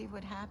can't believe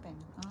what happened.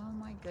 Oh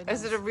my goodness.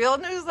 Is it a real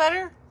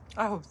newsletter?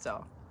 I hope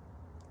so.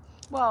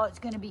 Well, it's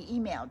going to be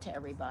emailed to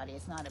everybody.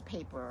 It's not a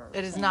paper.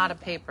 It is thing. not a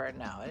paper,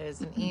 no. It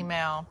is an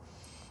email.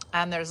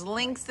 And there's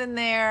links in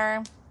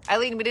there.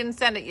 Eileen, we didn't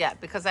send it yet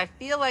because I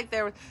feel like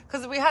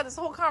because we had this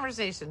whole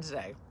conversation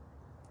today.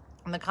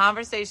 And the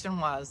conversation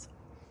was,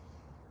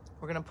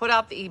 we're going to put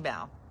out the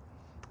email.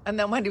 And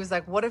then Wendy was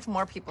like, what if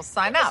more people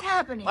sign up? What's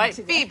happening Right,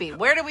 today? Phoebe,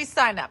 where do we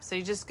sign up? So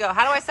you just go,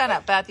 how do I sign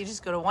up, Beth? You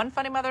just go to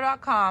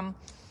onefunnymother.com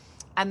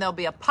and there'll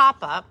be a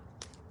pop-up.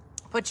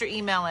 Put your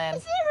email in.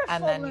 Is there a and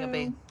full then moon? you'll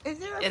be.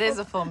 It is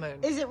a full moon.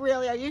 Is it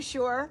really? Are you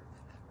sure?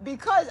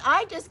 Because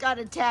I just got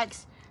a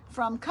text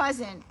from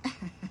cousin,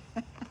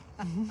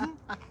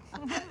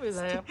 We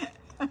laugh.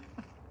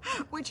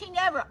 which he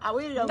never.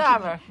 We don't.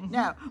 Never.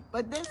 No,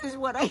 but this is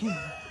what I.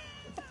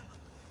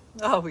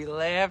 Oh, we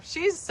laugh.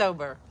 She's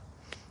sober.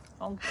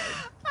 Okay.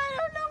 I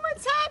don't know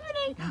what's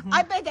happening.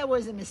 I bet that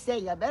was a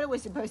mistake. I bet it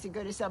was supposed to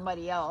go to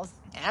somebody else.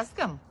 Ask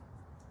him.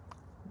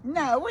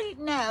 No.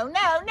 Yeah.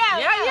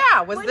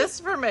 Was What this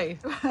for me?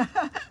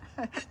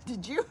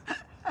 Did you?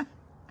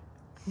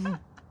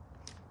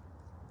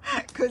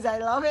 Because I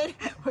love it.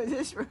 Was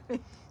this for me?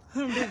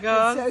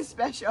 Because It's so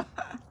special.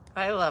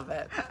 I love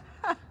it.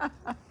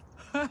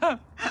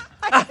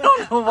 I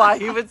don't know why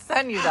he would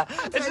send you that.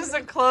 It's just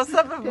a close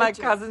up of my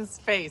Picture. cousin's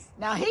face.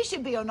 Now he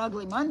should be on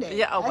Ugly Monday.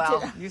 Yeah, oh, That's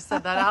well, it. you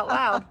said that out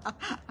loud.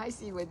 I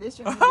see where this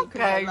one.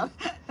 Okay.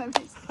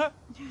 Okay.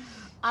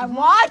 I'm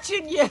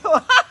watching you.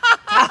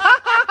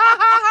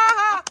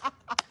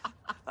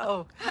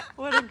 Oh,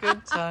 what a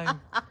good time.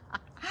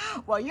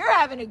 Well, you're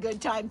having a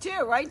good time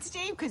too, right,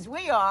 Steve? Because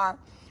we are.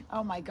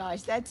 Oh my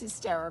gosh, that's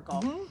hysterical.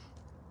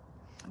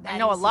 That I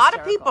know a is lot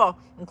of hysterical. people,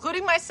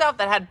 including myself,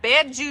 that had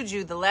bad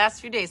juju the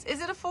last few days.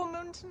 Is it a full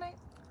moon tonight?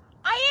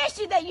 I asked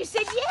you that. You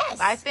said yes.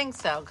 I think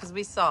so, because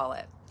we saw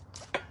it.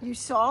 You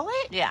saw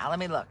it? Yeah, let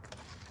me look.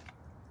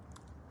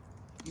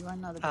 You want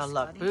another Oh,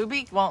 look, biscotti?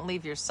 Booby won't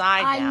leave your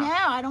side I now.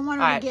 know. I don't want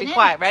her All to right, get be in.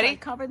 quiet. Should I Ready?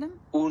 cover them?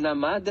 Una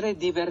madre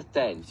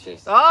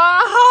divertente.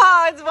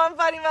 Oh, it's one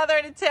funny mother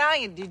in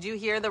Italian. Did you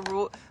hear the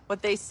rule?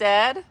 What they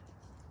said?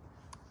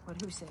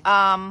 Who said?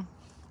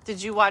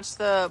 Did you watch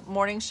the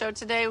morning show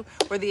today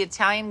where the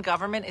Italian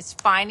government is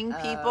fining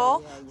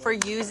people for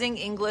using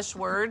English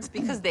words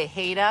because they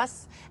hate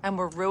us and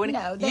we're ruining?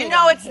 No, they you know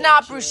don't it's hate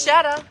not you.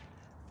 bruschetta.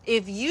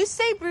 If you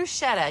say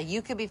bruschetta,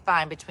 you could be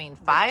fined between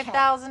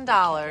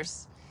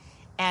 $5,000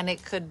 and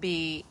it could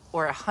be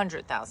or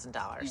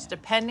 $100,000,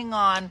 depending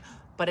on.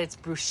 But it's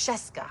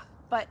bruschetta.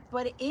 But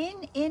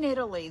in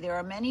Italy, there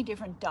are many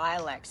different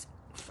dialects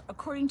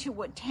according to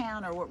what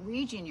town or what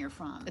region you're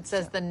from. It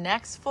says the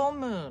next full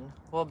moon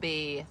will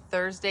be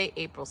Thursday,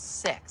 April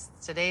 6th.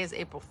 Today is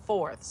April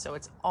 4th, so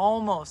it's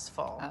almost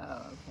full.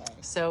 Oh, okay.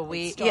 So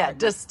It's starting.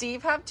 does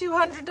Steve have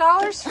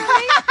 $200 for me?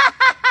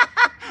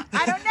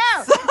 I don't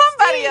know.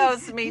 Somebody Steve,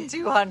 owes me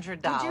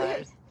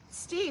 $200.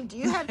 Steve, do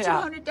you have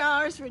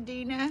 $200 for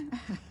Dina?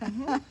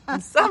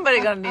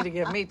 Somebody gonna need to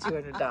give me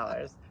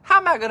 $200. How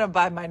am I gonna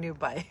buy my new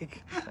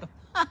bike?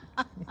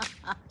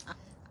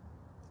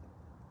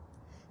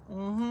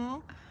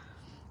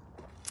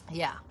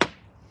 Yeah.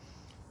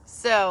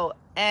 So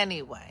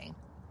anyway,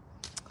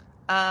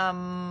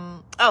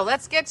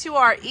 let's get to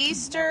our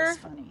Easter. That was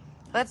funny.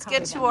 Let's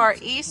get to our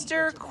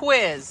Easter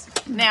quiz.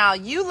 Now,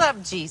 you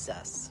love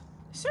Jesus.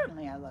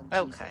 Certainly, I love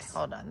Jesus. Okay,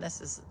 hold on.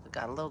 This is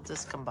got a little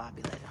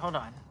discombobulated. Hold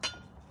on.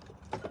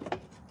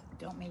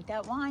 Don't make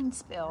that wine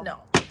spill. No,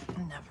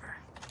 never.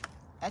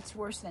 That's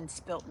worse than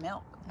spilt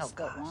milk. Oh,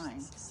 spilt gosh, wine.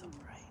 this is so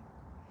bright.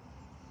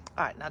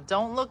 All right, now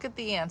don't look at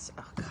the answer.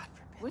 Oh, God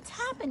forbid. What's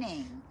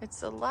happening?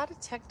 It's a lot of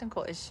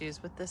technical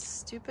issues with this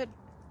stupid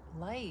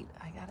light.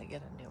 I gotta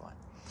get a new one.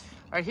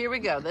 All right, here we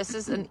go. This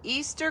is an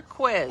Easter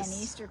quiz.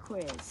 An Easter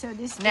quiz. So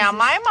this. Now,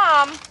 my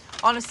mom,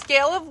 on a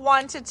scale of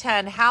 1 to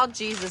 10, how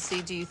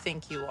Jesus-y do you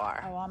think you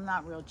are? Oh, I'm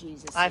not real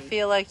Jesus-y. I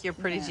feel like you're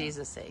pretty No.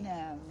 Jesus-y.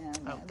 No.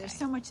 Okay. There's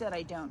so much that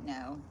I don't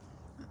know.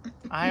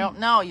 I don't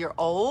know. You're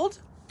old.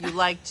 You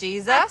like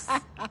Jesus.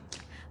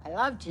 I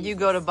love Jesus. You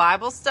go to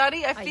Bible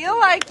study. I feel do.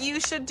 like you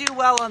should do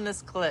well on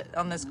this quiz.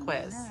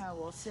 No,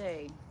 we'll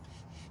see.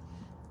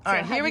 All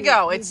right, So here we have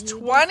go. you It's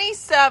reviewed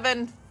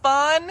 27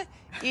 fun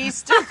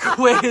Easter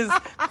quiz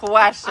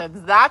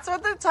questions. That's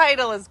what the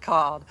title is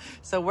called.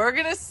 So we're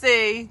going to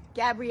see.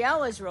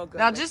 Gabriella's real good.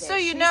 Now, with just this. so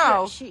you She's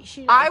know,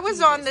 she I loves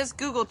was on Jesus. this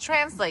Google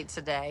Translate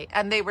today,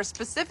 and they were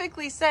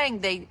specifically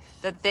saying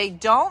that they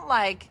don't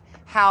like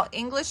how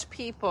English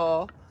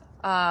people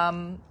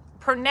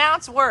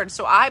pronounce words.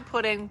 So I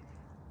put in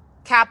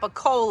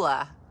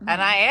capicola,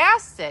 and I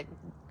asked it,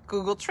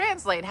 Google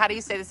Translate, how do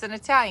you say this in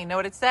Italian? You know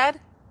what it said?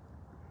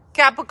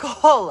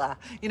 Capicola.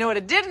 You know what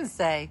it didn't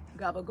say?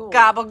 Gabagool.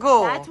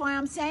 Gabagool. That's why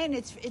I'm saying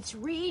it's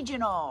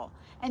regional.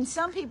 And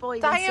some people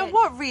even Diane, say,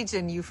 what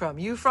region you from?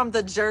 You from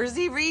the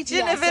Jersey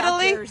region Yeah, of South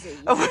Italy? Jersey.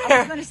 Yeah. I was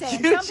Where gonna say,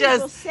 and you some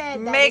people just said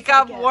that make it's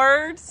like up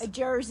words? a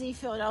Jersey,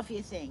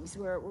 Philadelphia things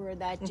where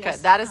that just Okay,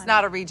 that is kind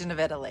not a of, region of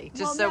Italy,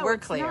 just Well, so no, we're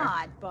it's clear.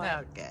 not,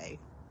 but- Okay.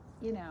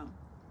 you know.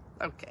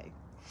 Okay.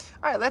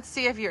 All right, let's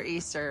see if your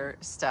Easter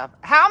stuff.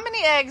 How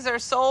many eggs are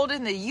sold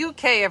in the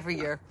UK every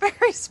year?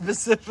 Very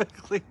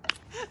specifically,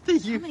 the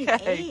UK.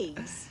 How many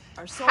eggs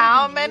are sold?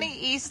 How in the many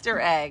Easter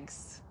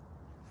eggs?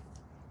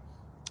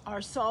 are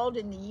sold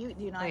in the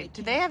United Wait,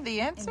 do Kingdom? they have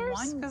the answers?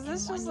 one- Because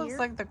this in just one looks year?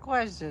 like the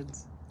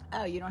questions.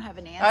 Oh, you don't have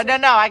an answer? Oh,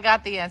 no, I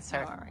got the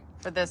answer Oh, all right.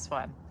 for this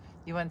one.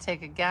 You want to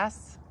take a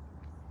guess?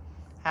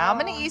 How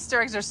many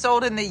Easter eggs are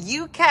sold in the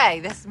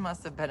UK? This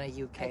must have been a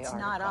UK It's article.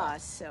 not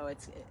us, so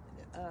it's.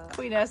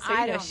 Queen Esther,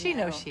 I you know, don't she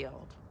know. knows she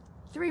old.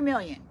 3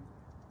 million.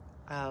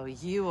 Oh,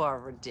 you are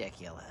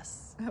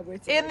ridiculous.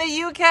 What's In it?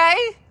 the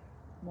UK,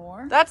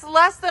 More? that's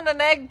less than an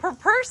egg per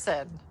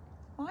person.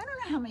 Well, I don't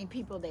know how many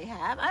people they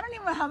have. I don't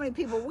even know how many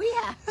people we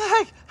have.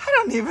 I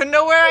don't even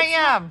know where I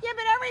am. Yeah,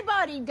 but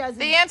everybody doesn't.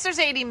 The answer's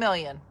 80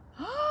 million.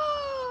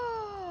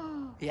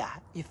 Yeah,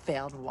 you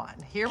failed one.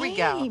 Here we 80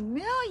 go.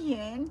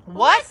 million? Well,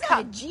 What that's not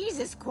a co-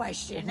 Jesus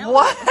question.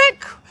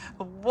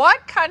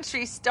 What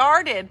country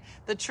started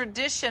the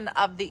tradition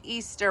of the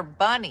Easter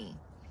bunny?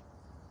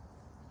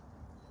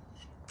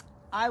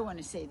 I want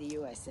to say the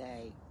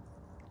USA.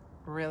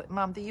 Really,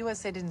 Mom, the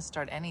USA didn't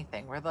start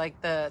anything. We're like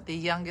the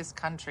youngest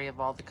country of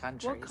all the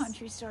countries. What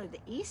country started the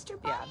Easter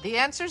bunny? Yeah, the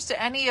answers to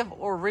any of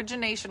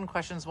origination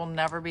questions will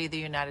never be the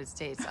United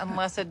States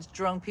unless it's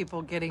drunk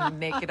people getting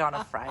naked on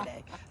a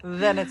Friday.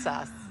 Then it's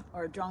us.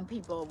 Or drunk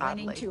people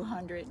winning Oddly.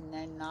 200 and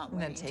then not And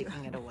winning then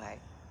taking it 200. away.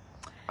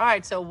 All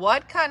right, so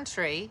what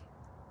country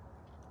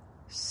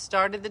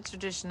started the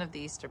tradition of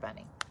the Easter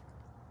bunny?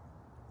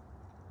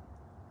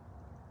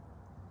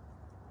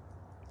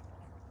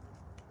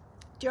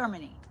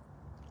 Germany.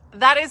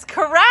 That is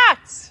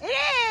correct. It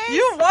is.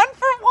 You 1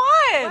 for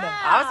 1.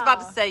 I was about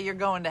Wow. to say you're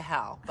going to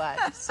hell,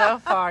 but so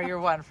far you're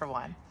 1 for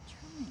 1.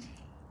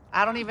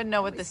 I don't even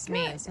know what this good.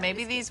 means. That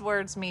Maybe was these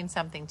words mean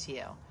something to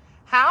you.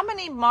 How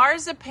many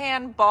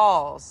marzipan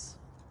balls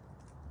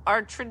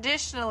are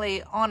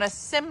traditionally on a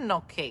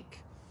simnel cake?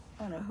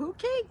 On a who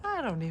cake?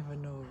 I don't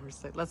even know what we're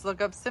saying. Let's look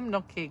up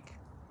simnel cake.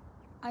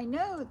 I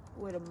know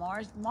what a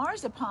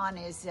marzipan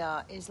is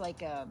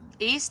like a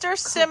Easter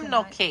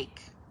simnel coconut.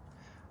 cake.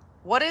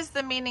 What is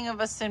the meaning of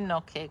a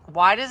simnel cake?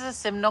 Why does a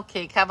simnel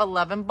cake have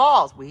 11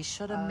 balls? We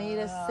should have made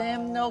a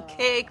simnel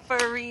cake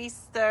for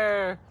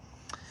Easter.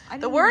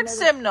 The word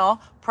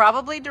simnel,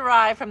 probably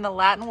derived from the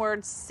Latin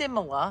word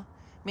simila,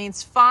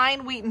 means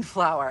fine wheaten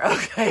flour.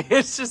 Okay,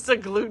 it's just a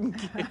gluten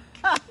cake.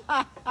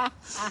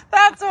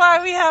 That's why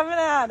we haven't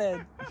had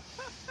it.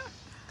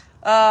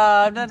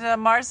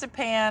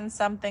 Marzipan,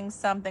 something,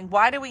 something.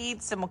 Why do we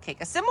eat simnel cake?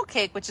 A simnel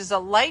cake, which is a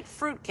light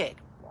fruit cake,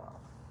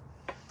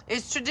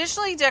 is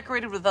traditionally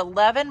decorated with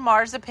 11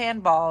 marzipan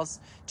balls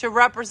to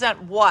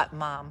represent what,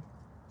 Mom?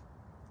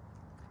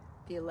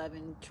 The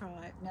 11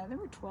 tribes. No, there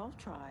were 12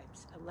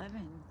 tribes.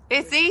 11.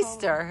 It's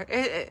Easter.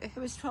 It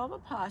was 12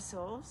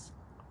 apostles.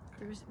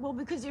 Well,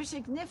 because there's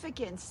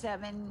significance,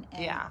 7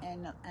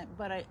 and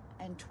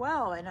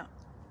 12 and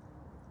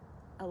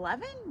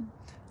 11.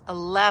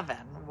 11.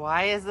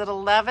 Why is it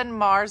 11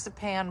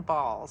 marzipan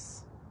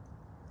balls?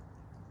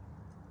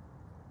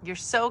 You're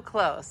so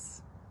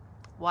close.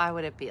 Why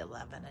would it be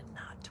 11 and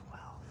not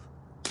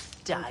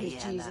 12? Diana.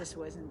 Because Jesus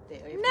wasn't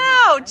there.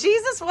 No,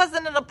 Jesus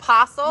wasn't an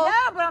apostle. No,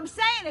 but I'm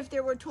saying if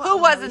there were 12. Who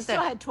wasn't we there?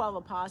 still had 12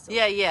 apostles.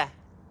 Yeah.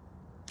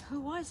 Who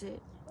was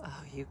it?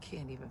 Oh, you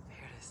can't even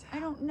figure this out. I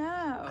don't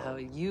know. Oh,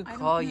 you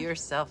call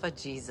yourself a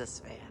Jesus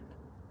fan.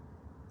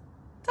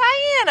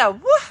 Diana,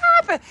 what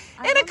happened?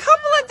 In a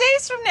couple of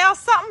days from now,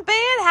 something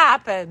bad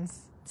happens.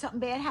 Something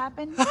bad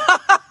happened?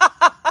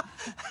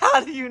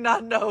 How do you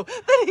not know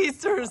that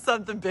Easter is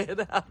something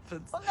bad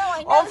happens? Well, no,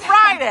 I know On that.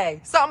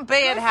 Friday, something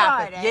bad Good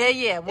happened. Friday.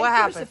 Yeah. What They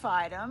happened?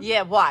 crucified him.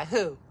 Yeah, why?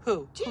 Who?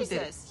 Jesus. Who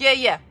did it?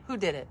 Yeah. Who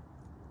did it?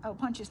 Oh,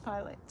 Pontius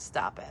Pilate.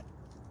 Stop it.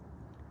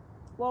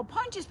 Well,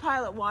 Pontius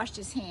Pilate washed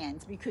his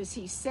hands because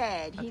he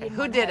said he didn't.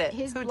 Who did it?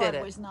 His Who blood did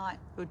it? was not.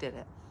 Who did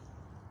it?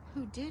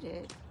 Who did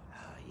it? Oh,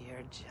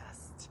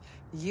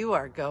 you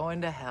are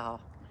going to hell.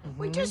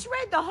 We just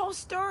read the whole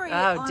story.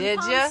 Oh, on did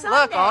Palm you? Sunday.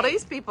 Look, all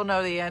these people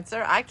know the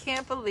answer. I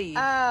can't believe.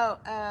 Oh,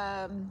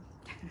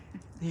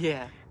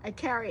 Yeah.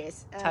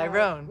 Icarius.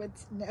 Tyrone.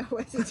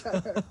 What's it?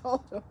 Tyrone?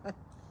 Hold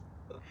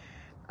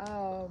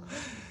on.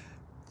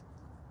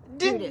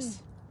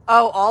 Judas.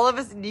 Oh, all of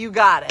us, you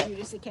got it.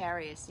 Judas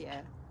Icarius,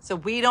 yeah. So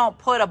we don't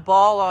put a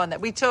ball on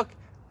that. We took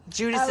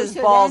Judas's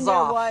so balls then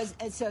off.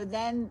 So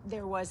then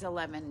there was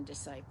 11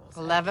 disciples.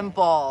 11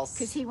 balls.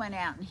 Because he went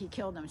out and he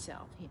killed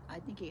himself. I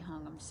think he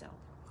hung himself.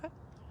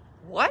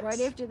 What? Right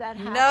after that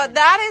happened. No,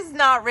 that is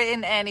not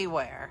written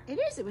anywhere. It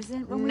is. It was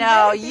in. When we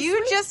No, read it this you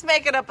week. just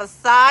making up a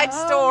side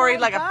Oh story, my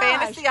like gosh, a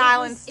Fantasy it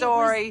Island was-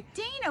 story. It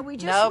was, Dina, we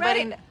just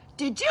Nobody read it.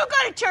 Did you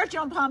go to church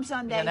on Palm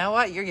Sunday? You know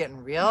what? You're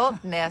getting real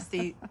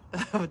nasty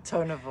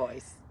tone of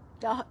voice.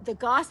 The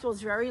gospel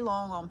is very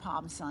long on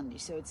Palm Sunday,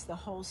 so it's the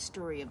whole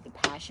story of the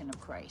Passion of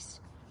Christ.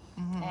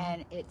 Mm-hmm.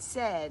 And it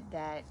said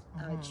that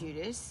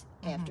Judas,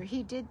 after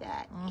he did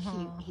that,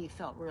 he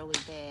felt really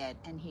bad,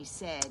 and he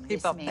said, He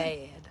felt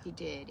bad. He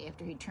did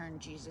after he turned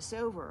Jesus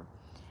over,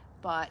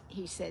 but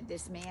he said,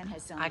 "This man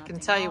has done." I can nothing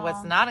tell you what's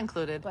wrong." not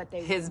included. But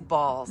they his wouldn't.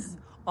 balls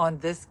on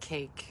this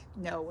cake.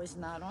 No, it was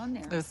not on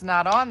there. It's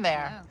not on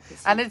there. No,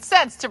 'cause And it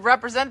says to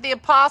represent the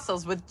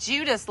apostles, with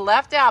Judas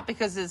left out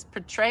because of his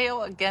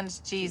betrayal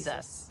against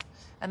Jesus.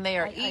 And they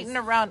are eaten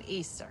around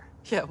Easter.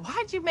 Yeah,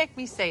 why'd you make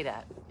me say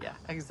that? Yeah,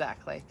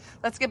 exactly.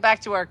 Let's get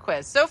back to our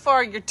quiz. So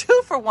far, you're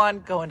 2 for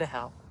 1 going to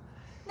hell.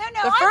 No,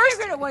 The I first-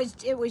 figured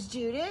it was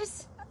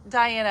Judas.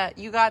 Diana,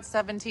 you got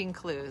 17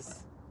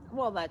 clues.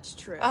 Well, that's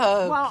true.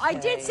 Okay. Well, I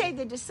did say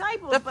the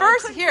disciples. The but I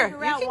first, couldn't here,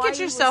 figure you out can why get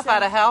he was yourself so-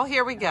 out of hell.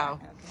 Here we go.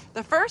 Okay.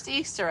 The first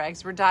Easter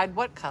eggs were dyed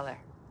what color?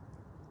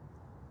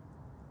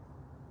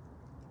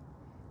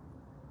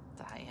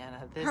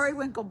 Diana, this...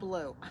 Periwinkle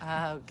blue.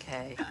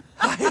 Okay.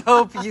 I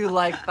hope you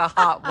like the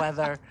hot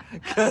weather,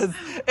 because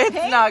it's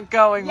Pink? not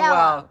going Yellow.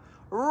 well.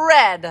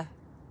 Red.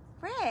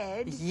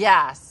 Red.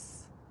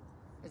 Yes.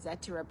 Is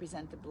that to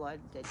represent the blood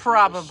that Jesus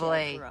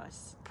Probably. shed for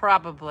us?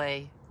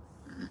 Probably.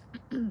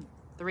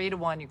 3 to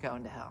 1, you're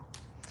going to hell.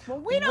 Well,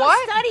 we don't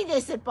What? study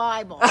this at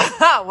Bible.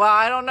 Well,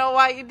 I don't know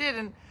why you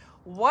didn't.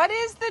 What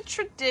is the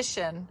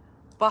tradition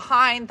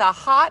behind the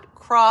hot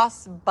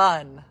cross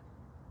bun?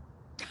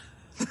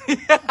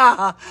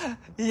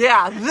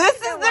 Yeah. This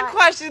is the what?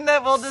 question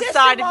that will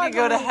decide if you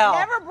go to Marguerite hell.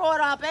 Never brought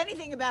up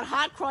anything about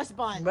hot cross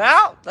buns.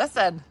 Well,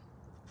 listen.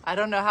 I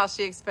don't know how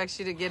she expects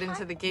you to get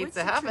into the gates What's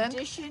of the heaven.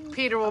 tradition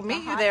Peter will of the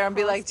meet you hot there and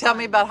be cross like, "Tell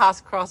me bun?" about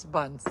hot cross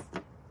buns."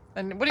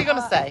 And what are you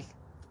going to say?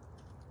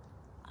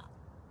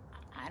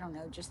 I don't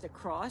know, just a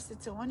cross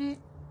that's on it.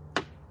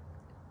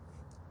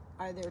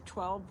 Are there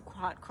 12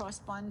 hot cross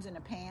buns in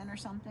a pan or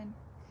something?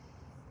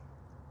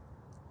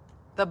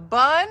 The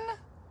bun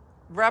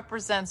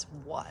represents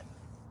what?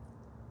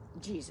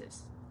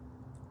 Jesus.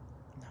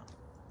 No.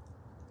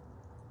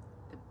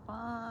 The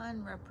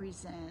bun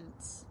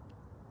represents.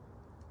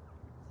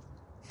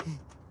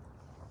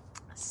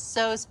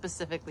 So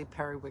specifically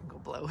periwinkle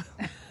blue.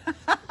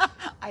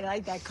 I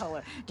like that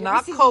color. Do you Not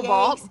ever see the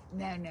cobalt. eggs?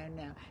 No.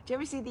 Do you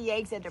ever see the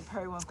eggs that are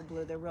periwinkle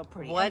blue? They're real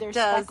pretty. What and they're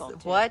does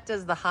speckled, too. what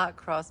does the hot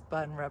cross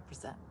bun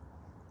represent?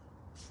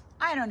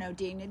 I don't know,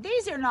 Dina.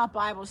 These are not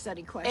Bible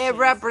study questions. It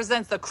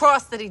represents the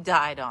cross that he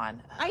died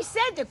on. I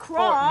said the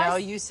cross. No,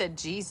 you said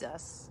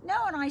Jesus.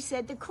 No, and I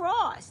said the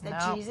cross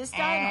that No. Jesus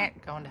died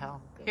on. Going to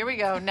hell. Here we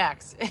go.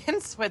 Next.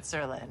 In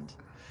Switzerland,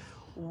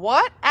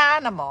 what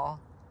animal?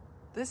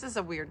 This is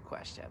a weird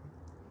question.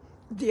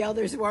 The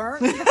others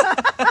weren't.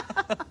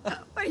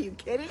 What are you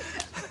kidding?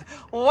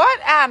 What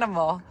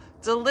animal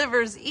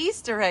delivers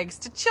Easter eggs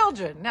to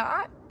children?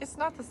 Now, it's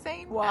not the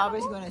same. Well, animal. I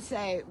was going to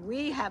say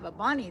we have a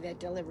bunny that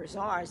delivers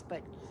ours,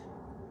 but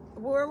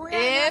where we're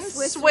In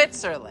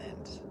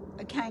Switzerland.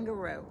 a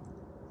kangaroo.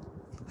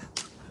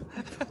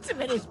 Puts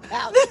him in his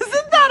pouch.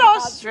 Isn't that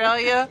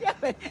Australia? Yeah,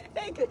 but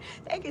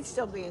they could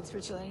still be in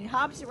Switzerland. He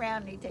hops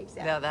around and he takes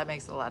out. No, that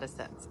makes a lot of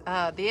sense.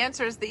 The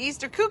answer is the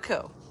Easter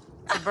cuckoo.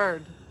 It's a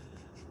bird.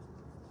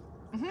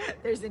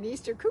 There's an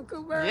Easter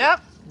cuckoo bird.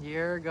 Yep,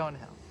 you're going to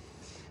hell.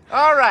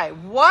 All right,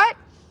 what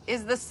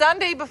is the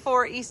Sunday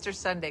before Easter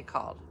Sunday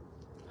called?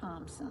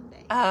 Palm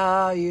Sunday.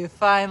 Oh, you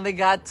finally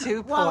got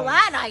 2 points. Well,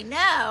 that I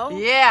know.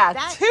 Yeah,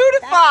 That- 2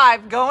 to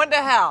 5, going to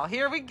hell.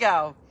 Here we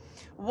go.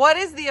 What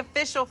is the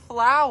official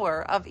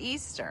flower of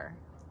Easter?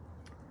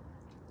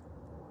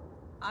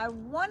 I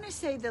want to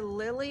say the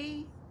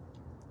lily.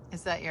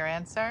 Is that your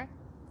answer?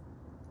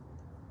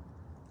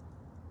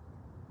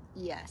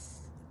 Yes.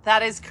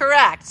 That is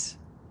correct.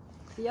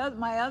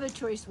 My other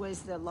choice was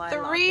the lilac.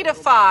 3 to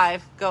little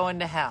 5, going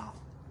to hell.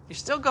 You're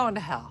still going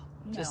to hell,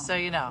 just No, so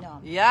you know.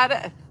 no.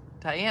 Yada,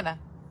 Diana,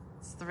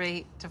 it's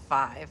 3 to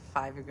 5.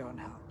 5, you're going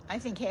to hell. I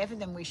think half of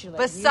them we should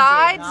let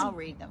Besides, you do, and I'll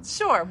read them.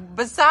 Sure.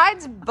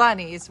 Besides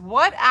bunnies,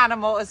 what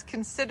animal is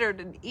considered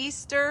an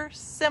Easter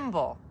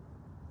symbol?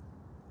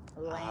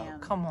 Lamb. Oh,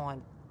 come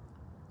on.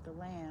 The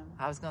lamb.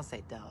 I was going to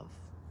say dove.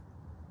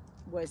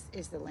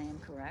 Is the lamb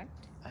correct?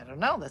 I don't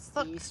know. Let's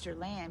look. The Easter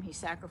lamb. He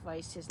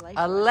sacrificed his life. A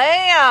for us.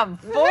 lamb.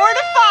 4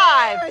 to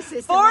 5.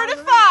 Sister 4 to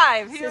Marguerite.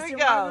 5. Here Sister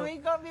we go.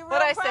 Marguerite gonna be real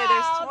What I say? proud.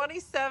 There's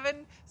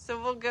 27. So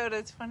we'll go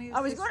to 20. I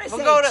was going to we'll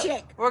say go to,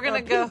 chick. We're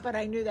going to go. Pig, but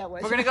I knew that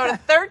was. We're going to go to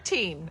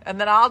 13,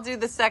 and then I'll do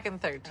the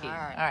second 13. All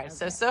right, All right.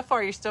 okay. So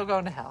far, you're still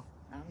going to hell.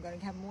 I'm going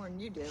to have more than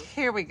you do.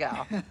 Here we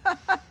go.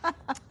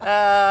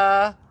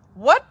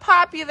 What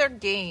popular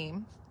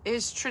game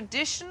is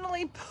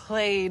traditionally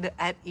played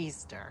at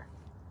Easter?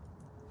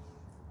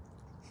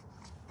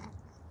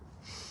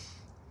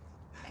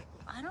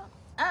 I don't.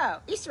 Oh,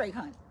 Easter egg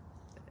hunt.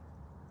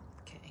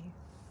 Okay.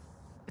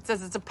 It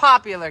says it's a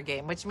popular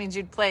game, which means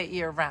you'd play it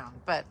year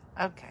round. But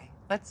okay,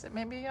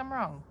 maybe I'm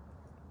wrong.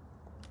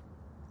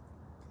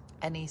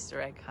 An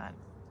Easter egg hunt.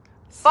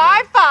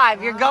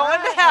 5-5. You're going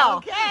to hell.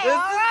 Okay. This all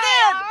is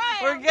right, it. all right,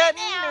 We're I'm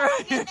getting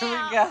out, here. getting We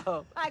out.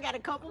 go. I got a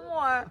couple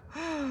more.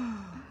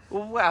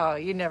 Wow,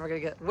 you're never gonna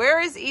get. Where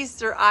is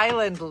Easter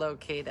Island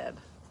located?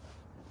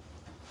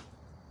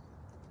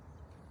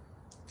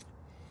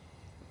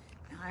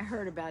 I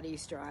heard about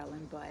Easter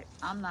Island, but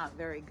I'm not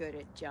very good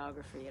at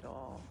geography at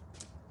all.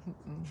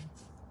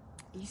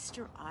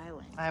 Easter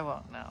Island, I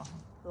won't know.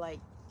 like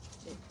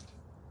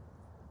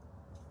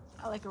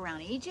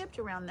around Egypt,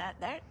 around that.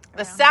 The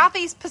around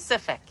Southeast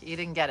Pacific. You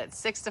didn't get it.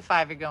 6 to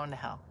 5. You're going to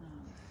hell.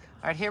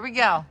 All right, here we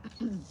go.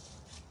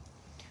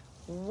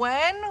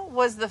 When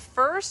was the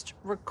first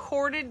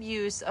recorded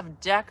use of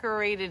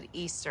decorated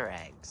Easter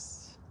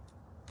eggs?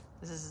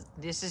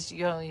 This is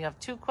you only have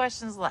 2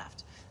 questions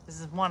left. This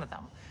is one of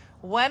them.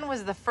 When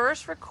was the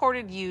first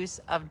recorded use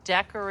of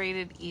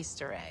decorated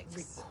Easter eggs?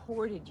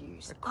 Recorded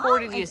use.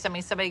 Recorded Oh, use. I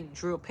mean, somebody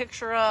drew a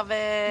picture of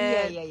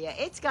it. Yeah.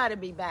 It's got to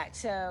be back.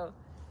 So,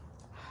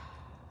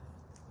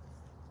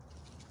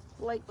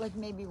 like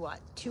maybe what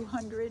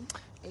 200?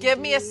 Give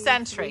me a AD,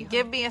 century. 300?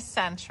 Give me a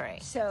century.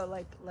 So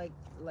like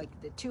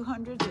the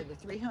 200s or the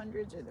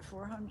 300s or the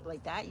 400s,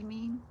 like that. You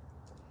mean?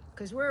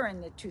 Because we're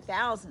in the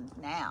 2000s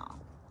now.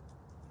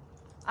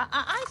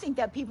 I think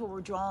that people were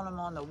drawing them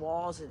on the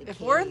walls of the If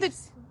caves. we're in the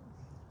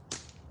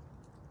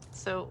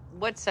So,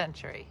 what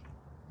century?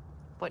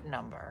 What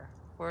number?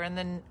 We're in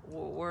the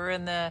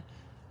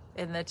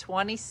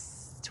 20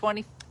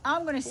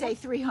 I'm going to say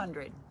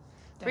 300.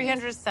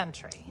 300th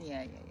century.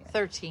 Yeah.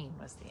 13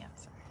 was the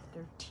answer.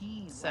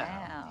 13. So,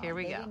 Wow. here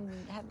we They go.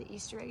 didn't have the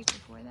Easter eggs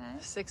before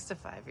that. 6 to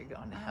 5, you're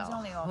going to I was hell.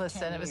 only off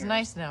Listen, 10 it was years.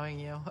 nice knowing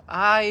you.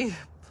 I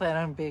plan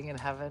on being in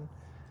heaven.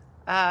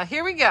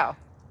 Here we go.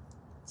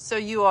 So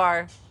you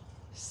are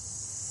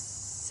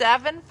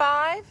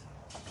 7-5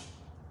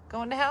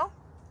 going to hell?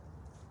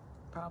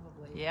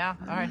 Probably. Yeah.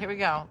 All right, here we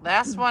go.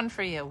 Last one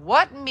for you.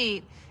 What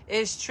meat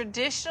is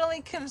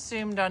traditionally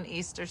consumed on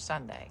Easter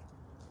Sunday?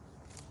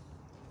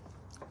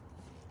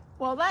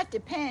 Well, that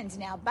depends.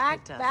 Now, It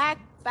does.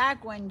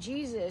 back when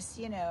Jesus,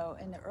 in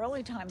the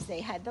early times, they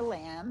had the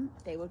lamb.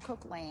 They would cook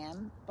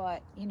lamb,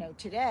 but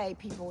today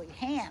people eat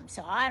ham.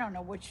 So I don't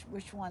know which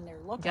one they're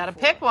looking. Got to for.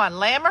 pick one,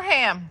 lamb or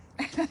ham.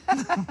 A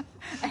ham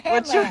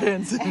What's your lamb.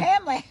 answer? A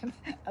ham lamb.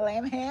 A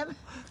lamb ham.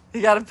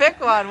 You got to pick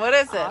one. What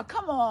is it? Oh,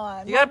 come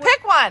on. You got to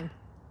pick one.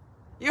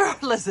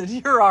 Listen,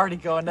 you're already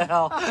going to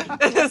hell.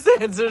 This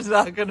answer's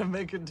not going to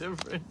make a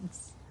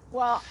difference.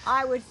 Well,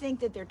 I would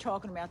think that they're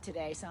talking about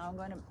today, so I'm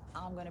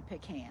gonna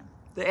pick ham.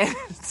 The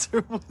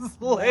answer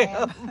was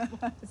lamb.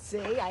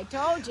 See, I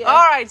told you.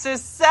 All right, so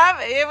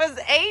 7. It was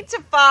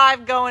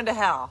 8-5 going to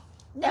hell.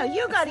 No,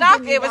 you got to Not,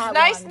 give me it was that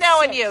nice one.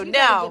 knowing 6. you.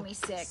 gotta No, give me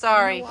 6.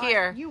 sorry. You know what?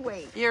 Here, You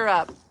wait. You're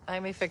up.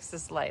 Let me fix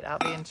this light. I'll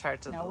be in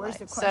charge of Now, the where's light.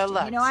 the So question?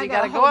 look, You know, so I you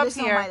gotta got to go hold up this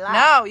on here. my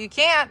lap. No, you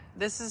can't.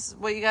 This is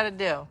what you got to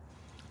do.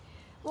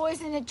 Well,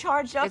 isn't it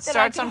charged up? It that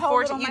starts I on can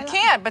hold it 14. on You my lap?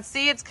 can't, but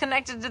see, it's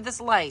connected to this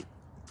light.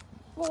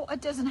 Well,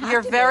 it doesn't have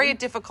You're to very be. a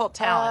difficult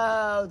talent.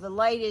 Oh, the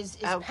light is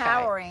Okay.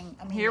 powering.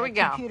 I mean, Here we the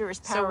go. computer is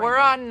So powering. we're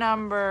it. on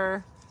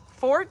number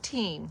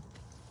 14.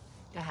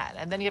 Go ahead.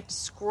 And then you have to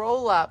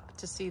scroll up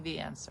to see the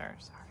answer.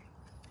 Sorry.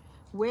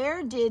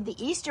 Where did the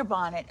Easter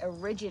bonnet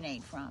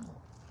originate from?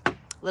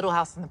 Little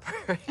House on the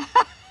Prairie.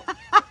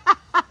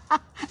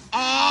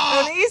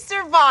 An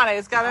Easter bonnet.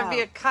 It's got to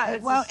be a cut.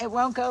 It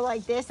won't go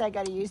like this. I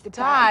got to use the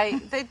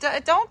pad.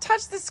 Don't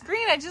touch the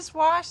screen. I just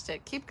washed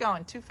it. Keep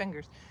going. 2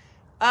 fingers.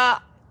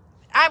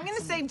 I'm going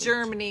to say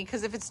Germany,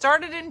 because if it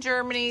started in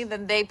Germany,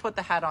 then they put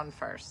the hat on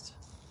first.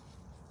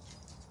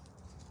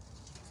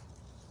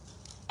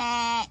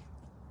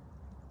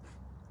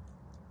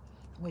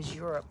 Was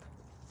Europe?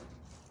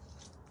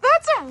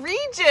 That's a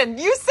region.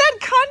 You said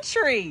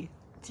country.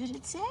 Did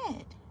it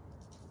said?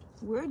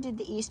 Where did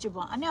the Easter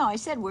bonnet? No, I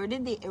said where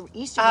did the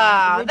Easter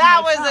bonnet originate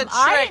that was from? a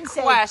I trick didn't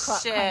say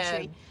question.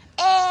 Country.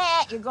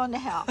 You're going to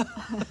hell.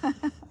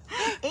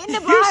 In the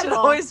You should Bible,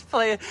 always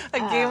play a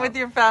game with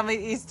your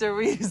family Easter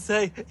where you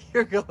say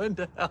you're going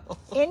to hell.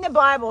 in the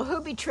Bible, who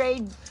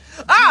betrayed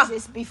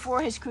Jesus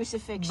before his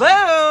crucifixion?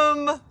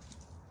 Boom!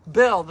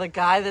 Bill, the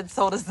guy that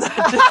sold us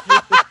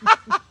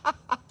that.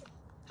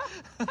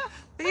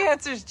 The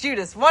answer is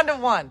Judas,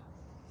 1-1.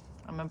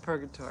 I'm in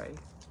purgatory.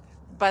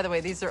 By the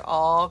way, these are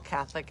all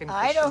Catholic and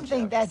Christian I don't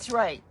think jokes. that's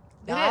right.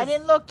 It I is.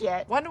 didn't look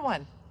yet.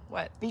 1-1.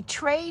 What?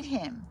 Betrayed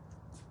him.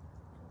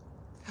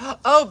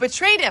 Oh,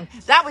 betrayed him.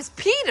 That was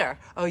Peter.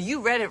 Oh,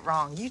 you read it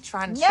wrong. You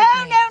trying to No,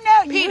 trick me.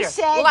 no. Peter. You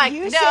said like,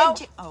 you no,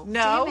 said oh,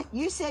 no. damn it.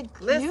 You said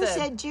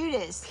Listen.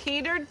 Judas.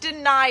 Peter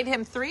denied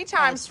him 3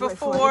 times That's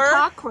before. the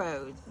cock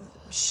crowed.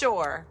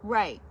 Sure.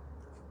 Right.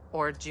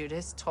 Or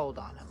Judas told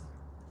on him.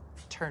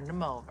 Turned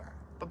him over.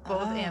 But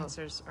both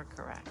answers are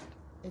correct.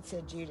 It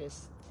said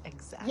Judas.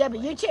 Exactly. Yeah,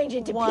 but you change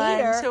it to 1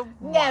 Peter. to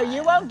No, 1.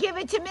 you won't give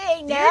it to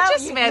me. No, You're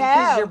just mad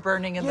because no. you're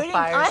burning in You the didn't-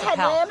 fires I of had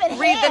hell. lamb and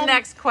Read the ham.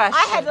 next question.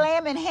 I had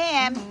lamb and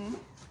ham. Mm-hmm.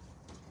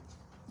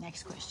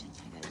 Next question.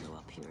 I got to go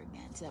up here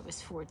again. So that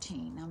was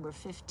 14. Number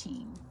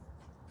 15.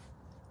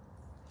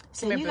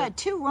 So Come you here, got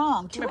 2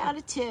 wrong. 2 here, out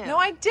of 2. No,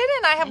 I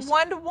didn't. I have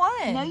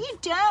 1-1. No, you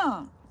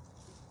don't.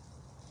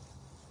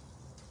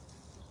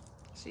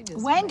 She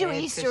just When do mad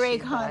 'cause Easter egg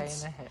she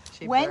hunts? buying a hit.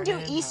 She When do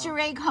burning in Easter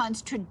hell. egg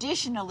hunts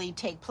traditionally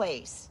take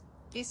place?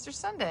 Easter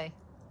Sunday.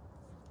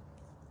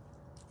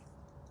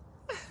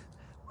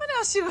 When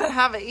else you would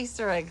have an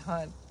Easter egg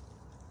hunt?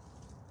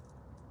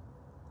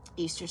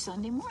 Easter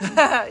Sunday morning.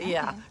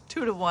 Yeah,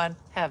 2-1.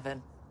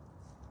 Heaven.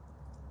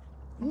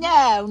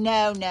 No.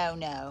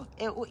 Diana,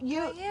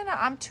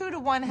 I'm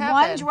 2-1. Heaven.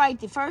 One's right.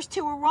 The first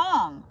 2 are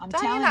wrong. I'm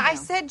telling Diana, you. I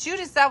said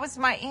Judas. That was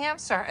my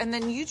answer, and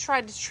then you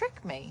tried to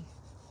trick me.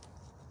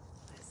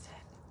 Listen.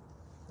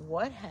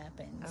 What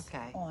happens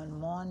Okay. on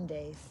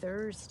Maundy,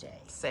 Thursday?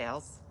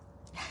 Sales.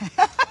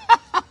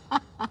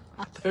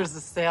 There's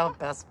a sale at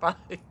Best Buy.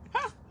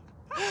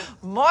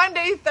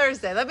 Monday,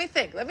 Thursday. Let me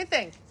think.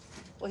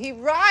 Well, he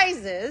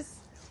rises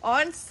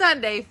on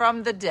Sunday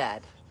from the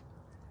dead.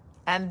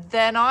 And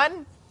then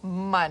on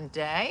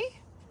Monday,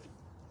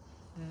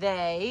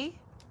 they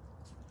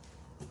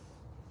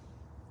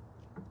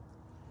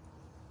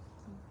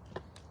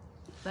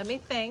let me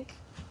think,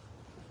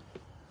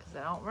 because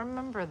I don't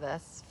remember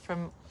this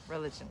from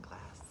religion class.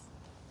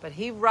 But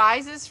he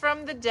rises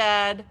from the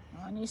dead.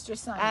 On Easter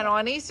Sunday. And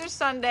on Easter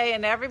Sunday,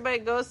 and everybody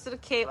goes to the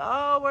cave.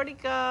 Oh, where'd he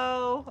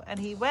go? And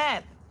he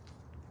went.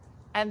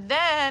 And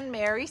then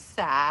Mary's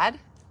sad.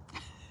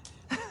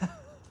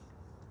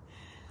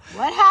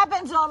 What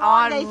happens on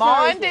Maundy, On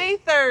Maundy,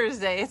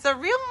 Thursday. It's a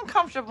real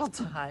uncomfortable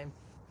time.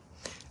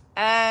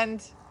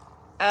 And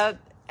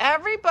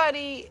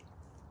everybody,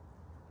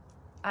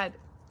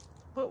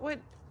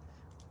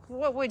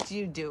 what would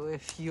you do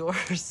if your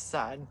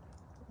son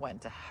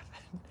went to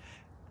heaven?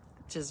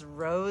 Just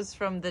rose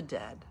from the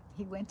dead.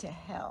 He went to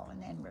hell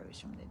and then rose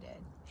from the dead.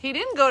 He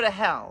didn't go to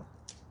hell.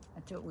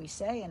 That's what we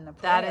say in the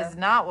prayer. That is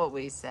not what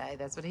we say.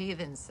 That's what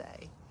heathens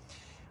say.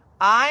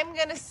 I'm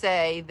going to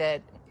say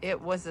that it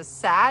was a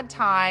sad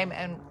time,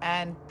 and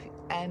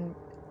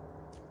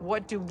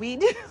what do?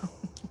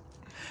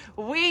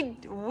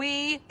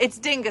 It's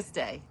Dingus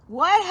Day.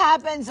 What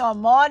happens on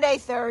Maundy,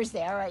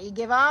 Thursday? All right, you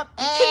give up?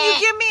 Can you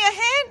give me a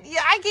hint?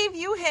 Yeah, I gave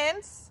you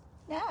hints.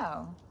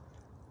 No.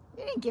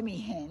 You didn't give me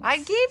hints. I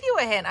gave you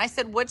a hint. I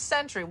said which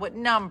century, what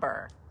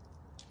number.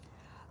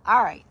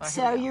 All right, Oh, here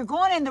so we go. you're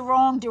going in the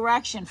wrong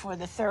direction for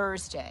the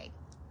Thursday.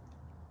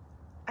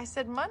 I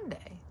said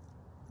Monday.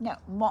 No,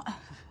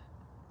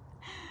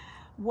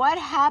 What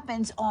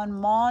happens on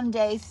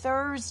Maundy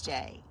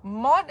Thursday?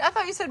 I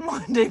thought you said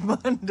Monday.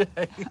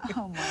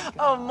 Oh my God.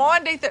 Oh,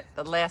 Maundy,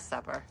 the Last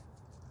Supper.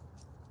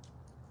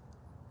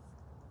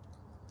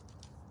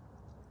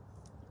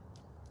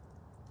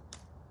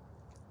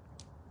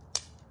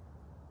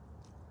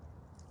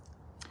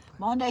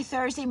 Maundy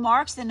Thursday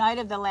marks the night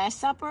of the Last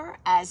Supper.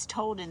 As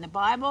told in the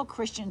Bible,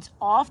 Christians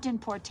often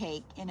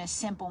partake in a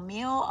simple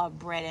meal of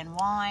bread and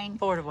wine,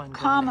 4 to 1 going to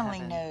commonly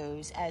heaven.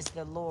 known as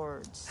the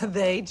Lord's.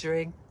 They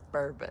drink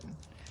bourbon.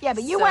 Yeah,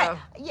 but you So- went.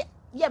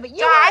 Yeah, but you.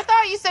 God, I went,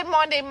 thought you said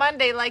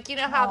Monday. Like, you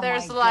know how Oh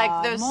there's my like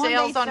God. those Maundy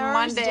sales on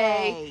Monday,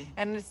 Thursday.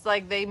 and it's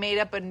like they made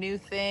up a new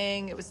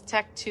thing. It was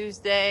Tech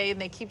Tuesday, and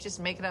they keep just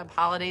making up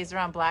holidays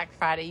around Black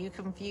Friday. You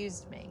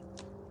confused me.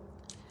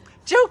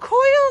 Joe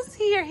Coyle's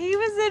here. He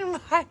was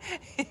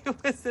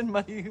in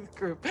my youth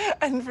group,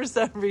 and for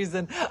some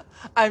reason,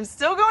 I'm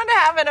still going to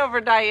heaven over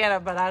Diana,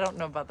 but I don't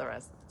know about the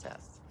rest of the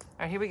test. All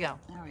right, here we go.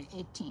 All right,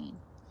 18.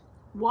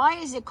 Why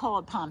is it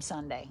called Palm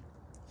Sunday?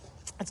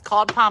 It's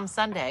called Palm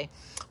Sunday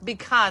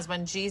because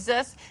when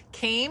Jesus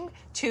came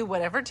to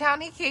whatever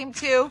town he came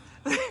to,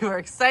 they were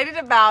excited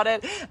about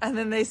it, and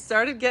then they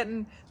started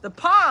getting the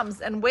palms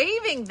and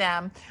waving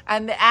them.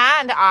 And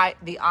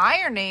the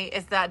irony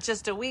is that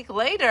just a week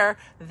later,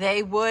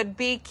 they would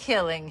be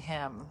killing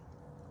him.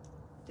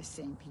 The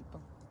same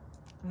people.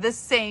 The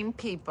same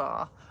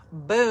people.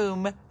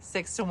 Boom,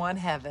 6 to 1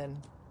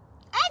 heaven.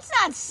 That's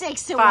not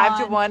 6 to 5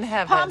 1. to 1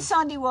 heaven. Palm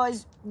Sunday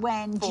was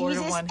when 4 to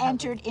Jesus 1 heaven.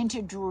 entered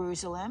into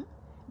Jerusalem,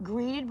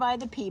 greeted by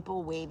the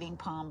people waving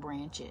palm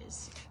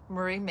branches.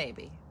 Marie,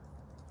 maybe.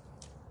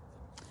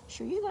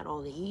 Sure, you got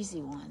all the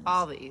easy ones.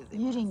 All the easy.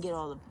 You didn't get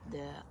all the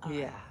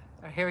Yeah.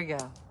 All right, here we go.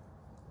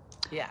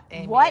 Yeah,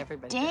 Amy, what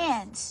everybody does.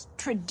 dance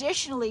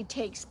traditionally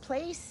takes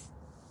place?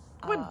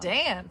 What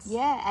dance?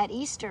 Yeah, at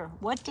Easter.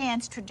 What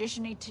dance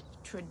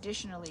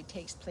traditionally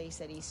takes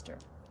place at Easter?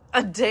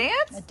 A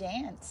dance? A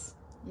dance.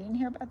 You didn't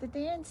hear about the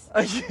dance?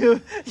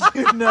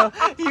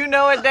 You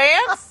know a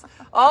dance?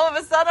 All of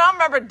a sudden, I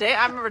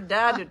remember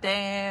Dad do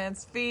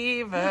Dance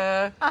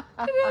Fever.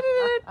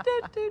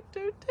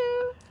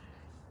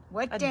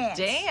 What A dance?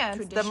 dance?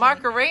 The traditionally-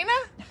 Macarena?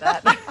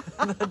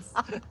 That's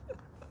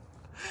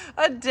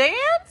a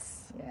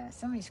dance? Yeah,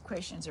 some of these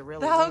questions are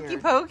really The Hokey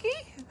weird.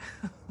 Pokey?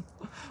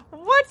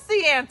 What's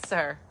the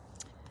answer?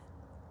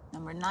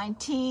 Number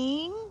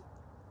 19.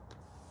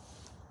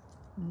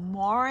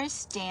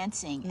 Morris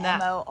dancing.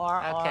 Nah.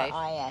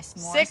 Morris.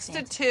 6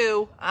 to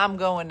 2. I'm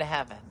going to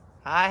heaven.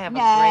 I have No,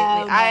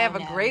 a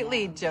no, great no,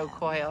 lead, Joe no,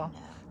 Coyle.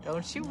 no,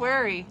 Don't you no,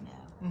 worry.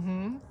 no.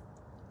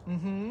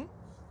 Mm-hmm.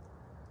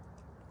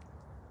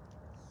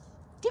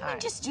 Didn't All we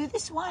right. just do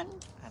this one?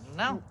 I don't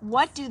know.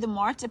 What do the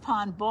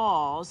marzipan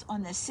balls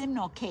on the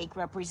simnel cake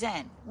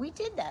represent? We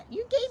did that.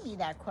 You gave me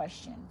that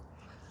question.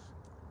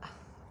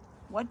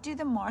 What do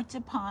the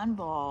marzipan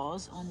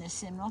balls on the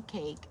simnel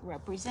cake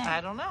represent?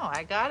 I don't know.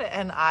 I got it.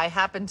 And I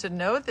happen to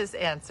know this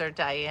answer,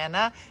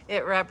 Diana.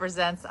 It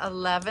represents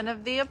 11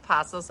 of the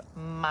apostles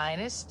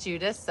minus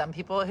Judas. Some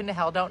people in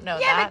hell don't know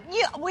that.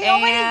 Yeah, but we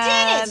already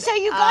did it, so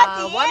you got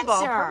the one answer.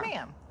 ball per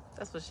man.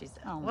 That's what she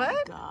said. Oh what?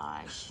 my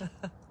gosh.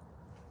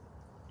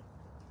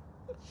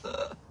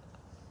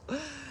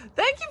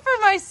 Thank you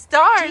for my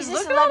stars. Jesus,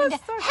 Look at all 11 the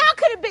da- stars. How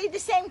could it be the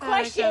same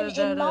question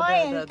in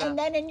mine da. and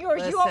then in yours?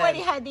 Listen, You already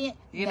had the.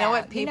 You know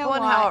what? You know People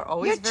in what? hell are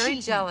always You're very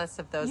cheating. jealous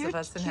of those You're, of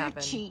us in you're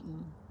heaven.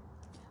 cheating.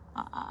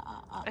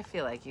 I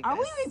feel like you guys Are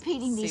we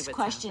repeating see these what's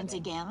questions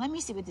happening. again? Let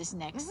me see what this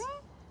next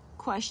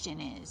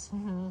question is.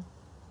 Mm-hmm.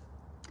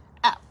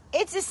 Oh,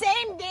 it's the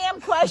same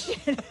damn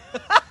question.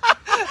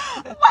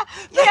 What?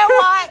 You know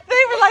what? They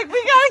were like,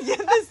 we gotta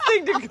get this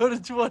thing to go to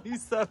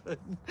 27.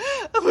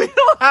 We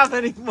don't have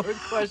any more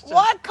questions.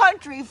 What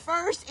country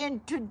first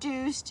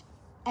introduced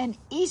an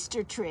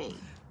Easter tree?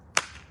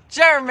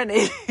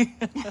 Germany.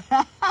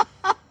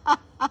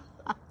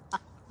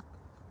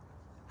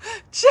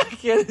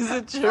 Check it. Is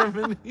it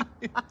Germany?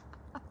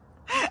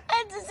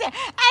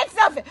 That's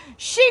nothing.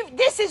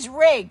 This is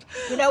rigged.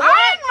 You know what?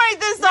 I didn't write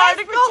this Let's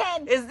article.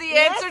 pretend- Is the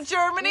answer let's-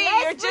 Germany?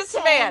 let's You're just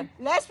pretend-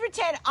 mad. Let's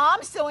pretend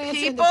I'm still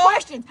answering the People-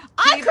 questions.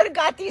 I could have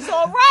got these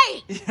all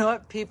right. You know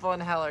what? People in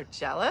hell are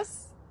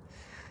jealous.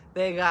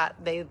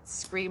 They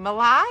scream a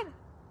lot.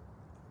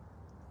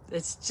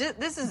 This is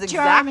exactly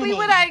Germany.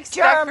 what I expect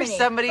Germany. for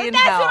somebody but in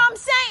that's hell. what I'm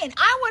saying.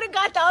 I would have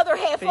got the other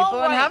half People all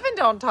in right. heaven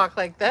don't talk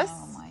like this.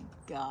 Oh my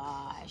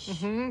gosh.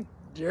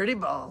 Dirty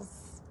balls.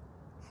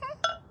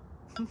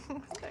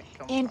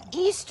 In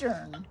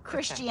Eastern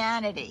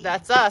Christianity,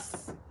 That's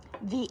us.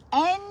 the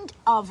end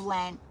of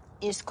Lent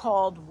is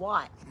called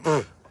what?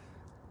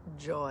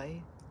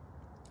 Joy.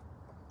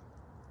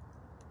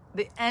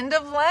 The end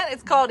of Lent,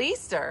 it's called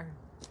Easter.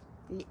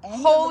 The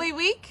end Holy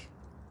Week.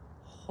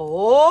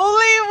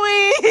 Holy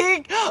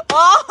Week.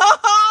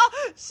 Oh,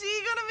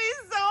 she's gonna be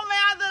so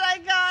mad that I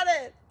got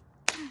it.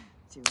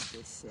 See what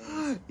this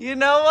says. You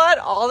know what?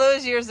 All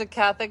those years of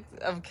Catholic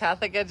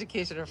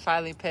education are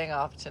finally paying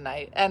off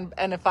tonight. And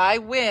if I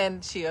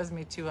win, she owes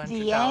me $200.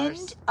 The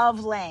end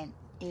of Lent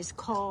is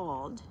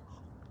called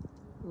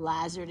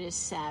Lazarus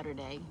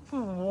Saturday.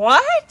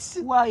 What?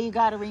 Well, you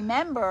got to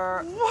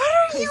remember.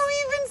 What are you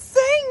even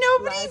saying?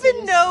 Nobody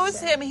even knows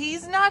him.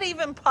 He's not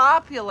even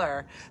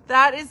popular.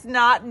 That is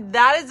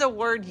a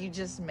word you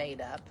just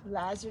made up.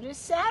 Lazarus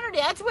Saturday.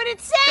 That's what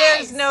it says.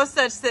 There's no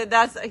such thing.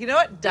 You know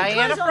what?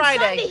 Diana on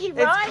Friday. Sunday he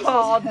rises. It's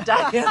called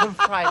Diana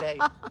Friday.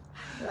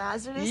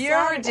 Lazarus You're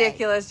Saturday.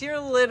 ridiculous. You're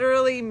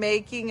literally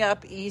making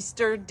up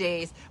Easter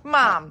days.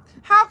 Mom,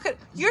 how could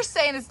you're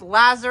saying it's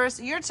Lazarus?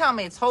 You're telling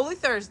me it's Holy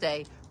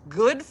Thursday,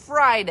 Good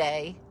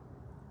Friday,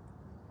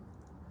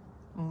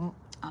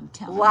 I'm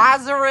telling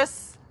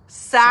Lazarus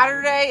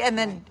Saturday, and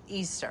then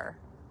Easter.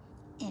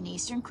 you. In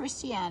Eastern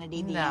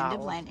Christianity, the No. end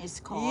of Lent is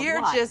called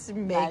You're what? just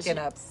making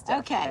up stuff.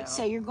 Okay, now.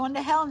 so you're going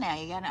to hell now.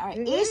 All right.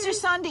 Easter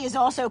Sunday is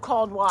also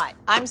called what?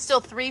 I'm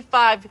still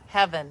 3-5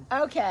 heaven.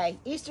 Okay,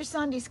 Easter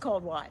Sunday's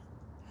called what?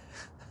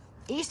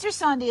 Easter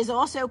Sunday is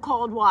also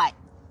called what?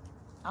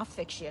 I'll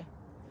fix you.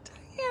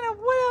 Diana,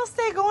 what else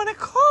they going to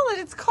call it?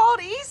 It's called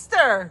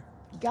Easter.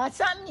 You got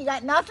something? You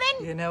got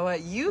nothing? You know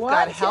what? You've One,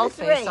 got two, hell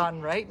face three.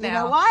 on right now. You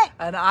know what?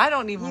 And I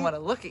don't even want to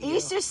look at you.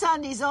 Easter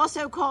Sunday is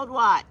also called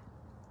what?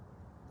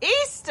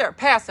 Easter.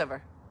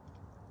 Passover.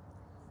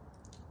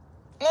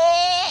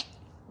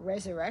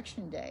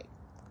 Resurrection Day.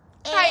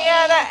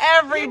 Diana,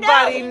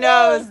 everybody You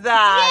knows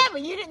that. Yeah,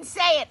 but you didn't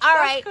say it. All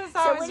right. 'cause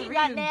I So was what do you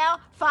got reading. now?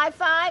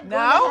 5-5? No,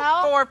 Going to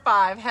hell?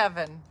 4-5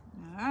 heaven.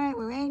 All right,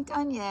 we ain't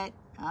done yet.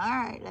 All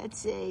right, let's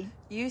see.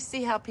 You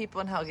see how people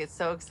in hell get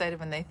so excited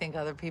when they think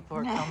other people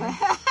are coming?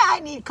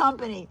 I need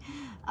company.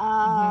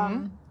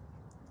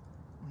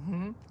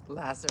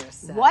 Lazarus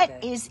Saturday.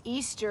 What is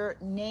Easter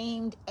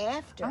named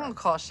after? I'm going to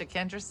call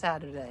Shakendra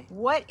Saturday.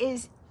 What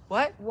is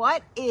What?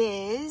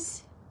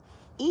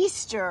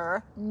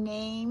 Easter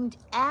named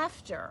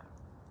after?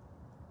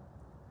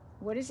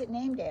 What is it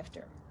named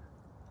after?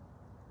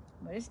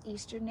 What is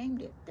Easter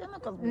named after? Don't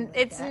look at me like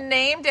It's that.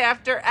 named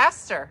after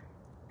Esther.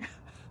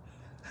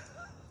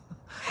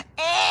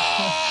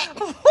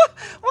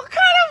 What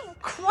kind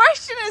of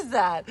question is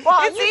that? Well,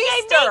 it's you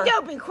Easter. gave me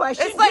dopey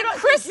questions. It's like You don't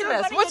think you're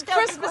Christmas. gonna What's get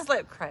dopey Christmas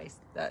like? Christ.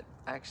 That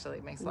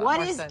actually makes a lot What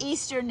more is sense.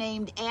 Easter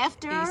named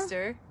after?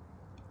 Easter.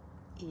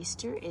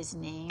 Easter is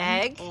named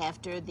Egg?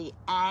 after the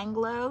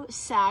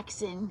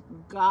Anglo-Saxon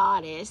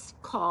goddess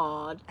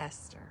called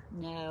Esther.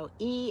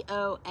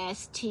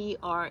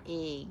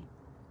 Eostre.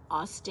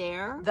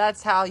 Austere.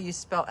 That's how you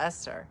spell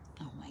Esther.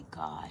 Oh my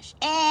gosh.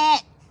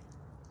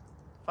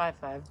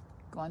 5-5.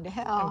 Going to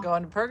hell. I'm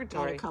going to Got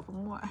purgatory. a couple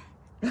more.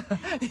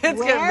 It's getting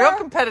Where- real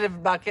competitive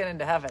about getting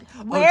into heaven.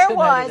 Where Oh,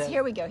 was tonight it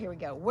here we go.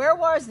 Where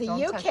was the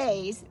Don't touch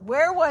UK's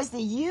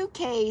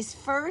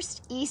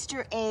first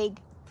Easter egg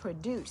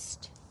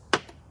produced? is.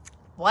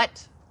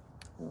 What?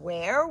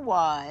 Where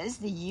was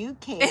the In a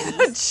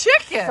UK's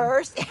chicken.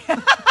 first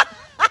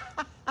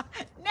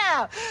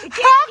No, it How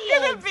can't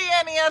can be it be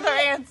any other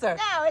answer?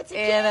 No, it's a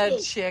In candy. a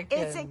chicken.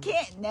 It's a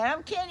candy. No,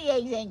 them candy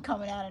eggs ain't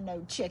coming out of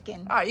no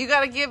chicken. All right, you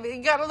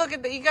gotta look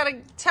at you gotta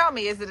tell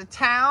me, is it a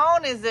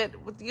town?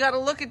 You gotta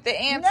look at the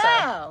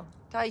answer.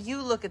 No.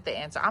 You look at the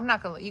answer. I'm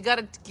not gonna, you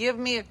gotta give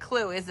me a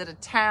clue. Is it a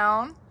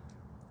town?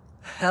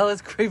 Hell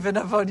is creeping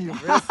up on you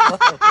real slow.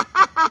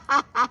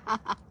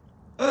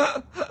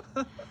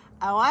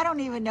 Oh, I don't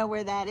even know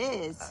where that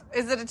is.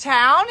 Is it a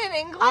town in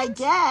England? I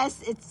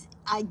guess it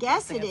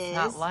think is. it's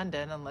not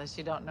London, unless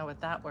you don't know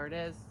what that word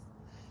is.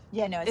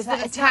 Yeah, no, it's Is not.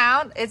 it a it's not-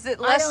 town? Is it?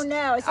 I don't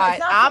know. It's All right,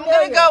 not I'm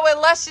familiar. gonna go with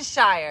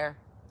Leicestershire.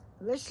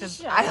 Let's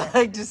just Because I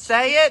like to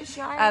say it,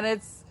 Leicestershire? and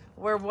it's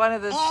where one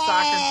of the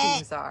soccer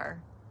teams are.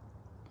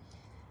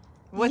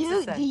 What's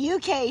it say? The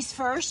UK's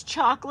first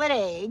chocolate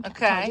egg,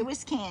 Okay. I told you it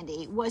was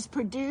candy, was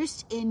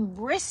produced in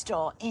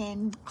Bristol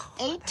in I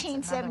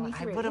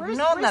 1873. would have Where's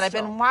known that.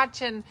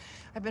 Bristol?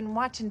 I've been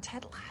watching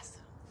Ted Lasso.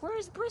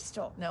 Where's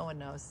Bristol? No one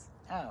knows.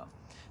 Oh.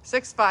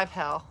 6-5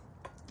 hell.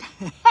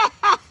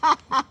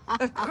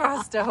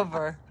 Crossed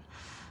over.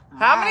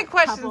 How many right,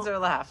 questions couple- are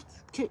left?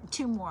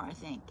 Two more, I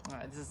think. All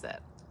right, this is it.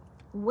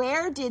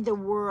 Where did the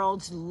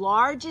world's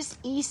largest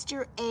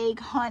Easter egg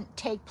hunt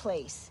take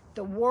place?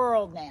 The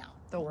world now.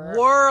 Well,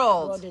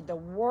 World. did the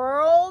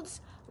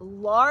world's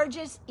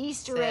largest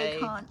Easter Say,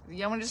 egg hunt? I'm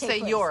going to take say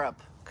place?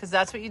 Europe, because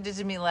that's what you did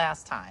to me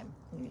last time.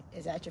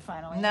 Is that your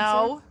final answer?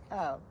 No.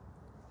 Oh.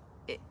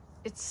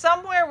 It's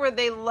somewhere where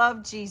they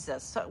love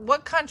Jesus. So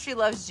what country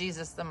loves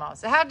Jesus the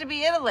most? It had to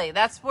be Italy.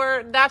 That's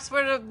where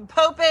the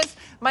Pope is.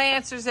 My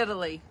answer is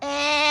Italy.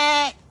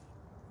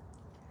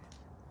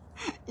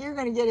 You're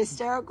going to get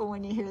hysterical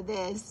when you hear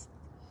this.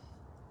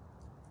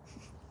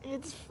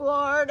 It's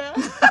Florida.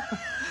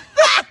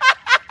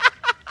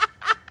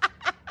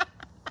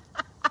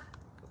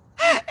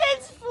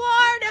 It's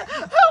Florida.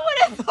 Who would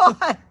have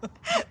thought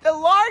the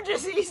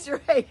largest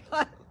Easter egg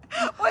hunt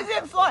was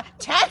in Florida?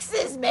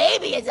 Texas,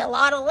 maybe. It's a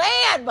lot of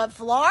land, but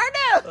Florida?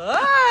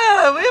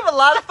 Ah, we have a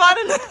lot of fun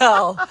in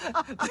hell.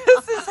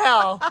 This is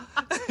hell.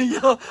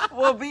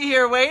 We'll be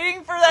here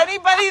waiting for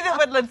anybody that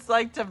would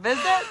like to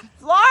visit.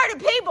 Florida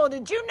people,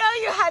 did you know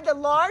you had the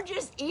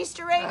largest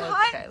Easter egg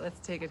hunt? Okay, let's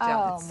take it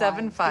down. Oh, It's my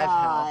 7-5 hell.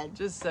 God.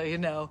 Just so you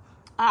know.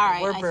 All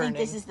right, We're I burning. think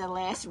this is the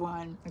last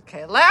one.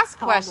 Okay, last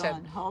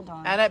question. Hold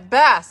on. And at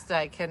best,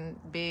 I can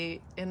be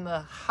in the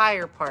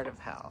higher part of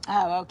hell.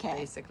 Oh, okay.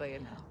 Basically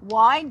in hell.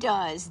 Why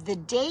does the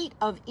date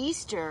of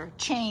Easter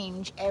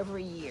change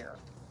every year?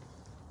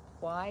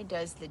 Why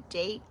does the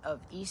date of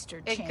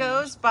Easter change? It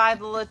goes by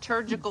the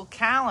liturgical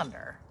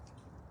calendar.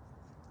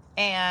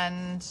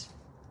 And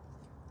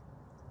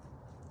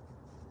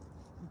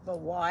But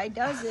why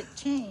does it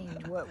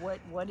change?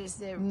 What is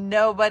the...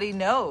 nobody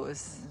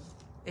knows.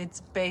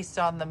 It's based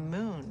on the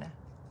moon.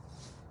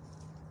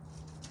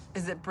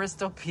 Is it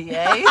Bristol, PA?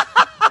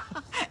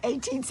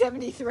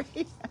 1873.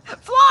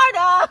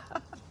 Florida!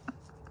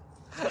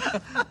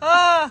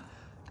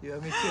 You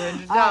owe me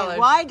 $200. All right,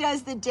 why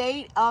does the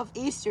date of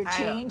Easter I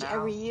don't change know.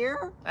 every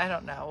year? I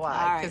don't know All why.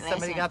 right, Because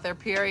somebody listen. got their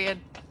period.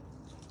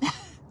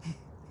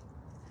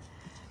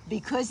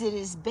 Because it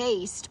is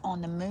based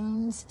on the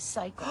moon's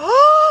cycle.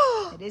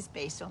 I It is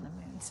based on the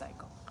moon's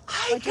cycle. got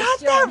But you're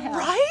still that in hell.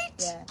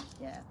 right?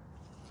 Yeah.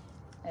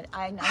 And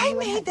I I knew it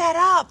made had- that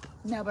up.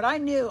 No, but I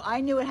knew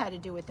it had to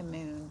do with the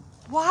moon.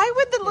 Why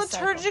would the The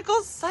cycle.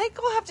 liturgical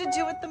cycle have to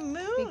do with the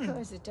moon?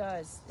 Because it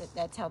does.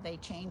 That's how they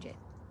change it.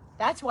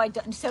 That's why.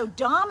 So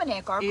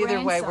Dominic, our Either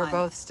grandson, way, we're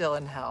both still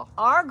in hell.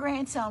 our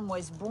grandson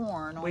was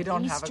born on We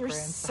don't have a Easter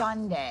grandson.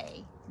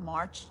 Sunday,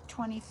 March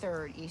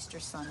 23rd, Easter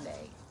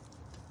Sunday.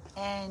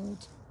 And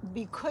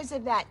because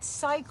of that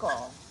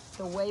cycle,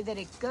 the way that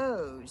it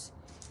goes,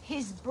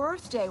 his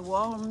birthday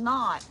will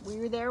not, we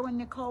were there when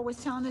Nicole was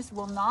telling us,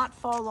 will not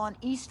fall on I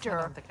Easter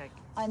don't think I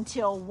can.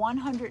 until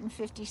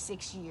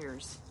 156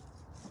 years.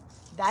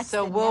 That's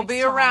So the we'll next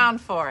be time.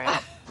 around for it.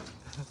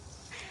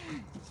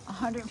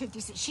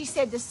 156. She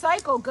said the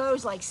cycle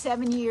goes like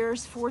 7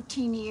 years,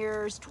 14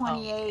 years,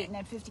 28, Okay. and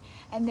then 50,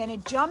 and then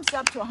it jumps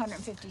up to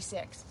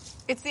 156.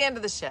 It's the end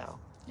of the show.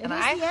 It And is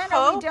I the end.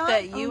 Are we hope done?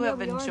 that Oh, you yeah, have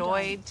we are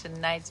enjoyed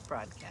tonight's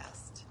broadcast.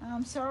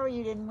 I'm sorry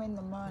you didn't win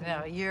the money.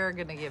 No, you're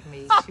going to give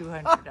me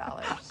 $200.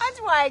 That's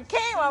why I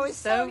came. I was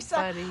so So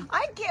excited. funny.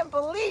 I can't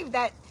believe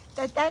that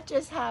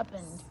just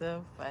happened.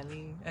 So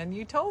funny. And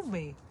you told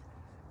me.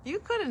 You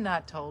could have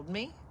not told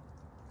me.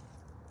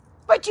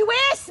 But you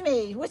asked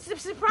me. What's the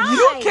surprise?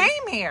 You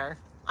came here.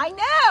 I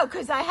know,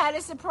 because I had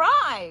a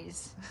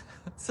surprise.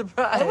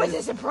 Surprise. It was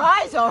a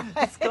surprise already.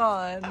 It's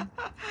gone.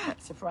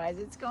 Surprise,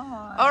 it's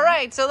gone. All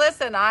right, so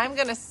listen, I'm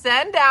going to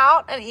send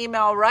out an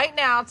email right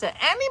now to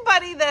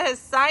anybody that has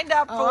signed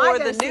up Oh, I for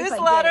gotta the see if I get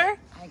newsletter. it.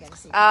 I gotta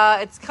see.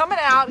 It's coming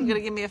out. You're going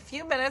to give me a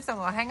few minutes. I'm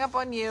going to hang up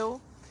on you.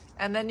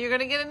 And then you're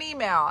going to get an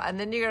email. And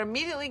then you're going to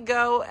immediately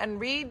go and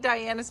read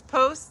Diana's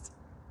post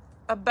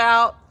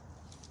about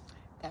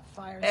That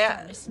fire's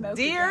starting to smoke.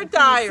 Dear again.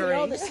 Can you see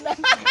all Diary. the smoke?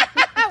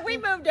 We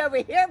moved over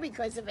here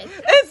because of it.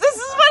 This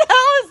is what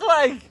hell is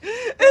like.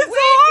 It's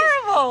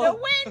horrible. The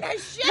wind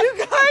has shifted. You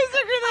guys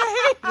are going to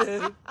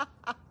hate it.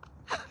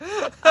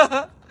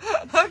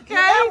 Okay? You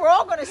know, we're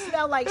all going to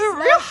smell like They're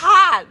smoke. real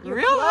hot. Your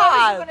Real clothes are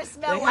hot. gonna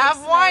smell They like have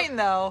smoke. wine,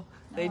 though.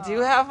 They do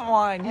have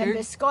wine. And You're-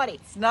 biscotti.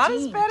 It's not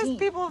as Dean, bad as Dean,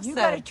 people have you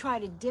said. got to try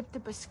to dip the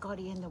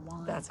biscotti in the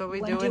wine. That's what we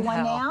You do wanna in do one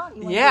hell. now?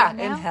 You wanna Yeah, do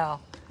one in now?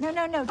 hell.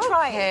 No,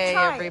 try it. Hey,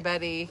 Try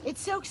everybody. It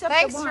soaks up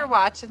Thanks the wine. for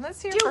watching.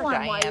 Let's hear Do for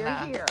one while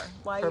Diana you're here.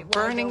 for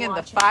burning you're in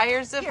the watching.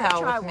 fires of Here,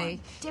 hell try with one. me.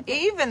 Dip it.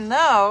 Even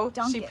though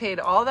Dunk she it. paid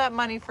all that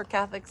money for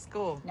Catholic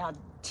school. Now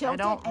tilt I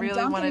don't it and really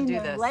dunk want it to in do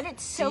there. this. Let it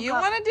soak Do you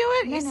up. want to do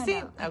it? No, You no,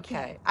 see? no, I Okay.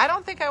 can't. I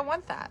don't think I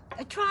want that.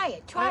 Try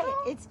it. Try I it.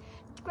 don't- It's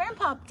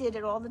Grandpa did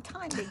it all the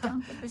time. They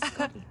dunked the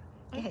biscotti.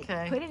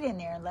 Okay. Put it in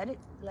there and let it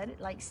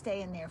like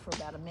stay in there for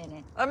about a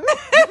minute. A Not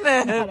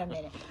minute. a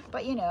minute,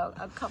 but you know,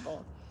 a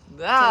couple.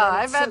 Ah,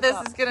 I it bet soak this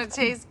up. is going to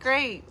taste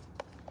great.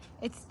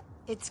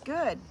 It's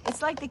good.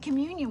 It's like the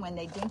communion when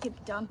they dunk it.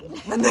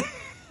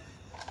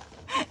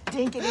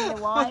 Dink it in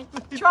the wine.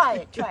 Try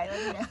it. Let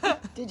me know.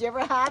 Did you ever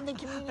have the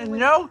communion?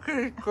 No,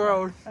 it's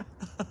gross.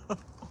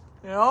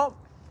 Yep.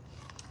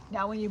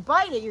 Now, when you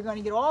bite it, you're going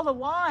to get all the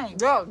wine.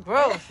 Yeah,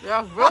 gross.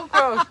 Yeah, real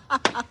gross.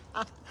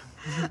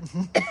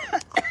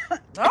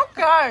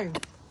 Okay.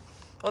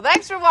 Well,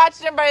 thanks for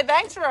watching, everybody.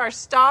 Thanks for our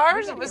stars.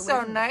 We're It gonna was get away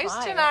so from the nice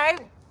fire. tonight.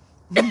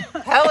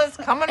 Hell is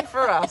coming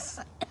for us.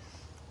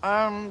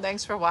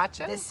 Thanks for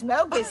watching. The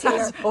smoke is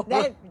here.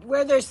 That's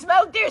Where there's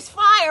smoke, there's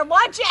fire.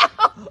 Watch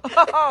out.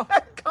 Oh,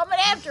 Coming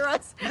after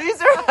us.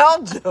 these are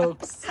hell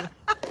jokes.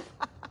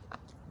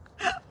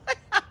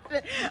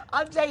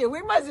 I'll tell you,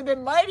 we must have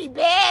been mighty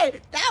bad.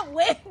 That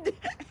wind.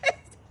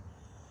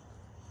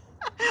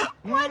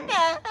 What the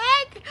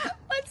heck?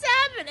 What's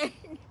happening?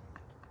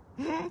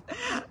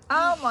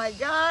 Oh my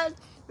God.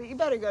 But you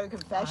better go to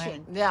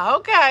confession. Yeah,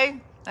 okay.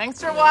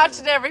 Thanks for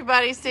watching,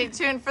 everybody. Stay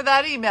tuned for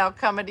that email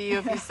coming to you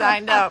if you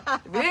signed up.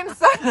 If you didn't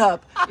sign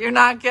up, you're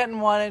not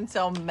getting one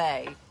until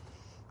May.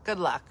 Good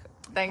luck.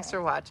 Thanks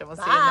for watching. We'll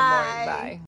see you in the morning. Bye. Bye.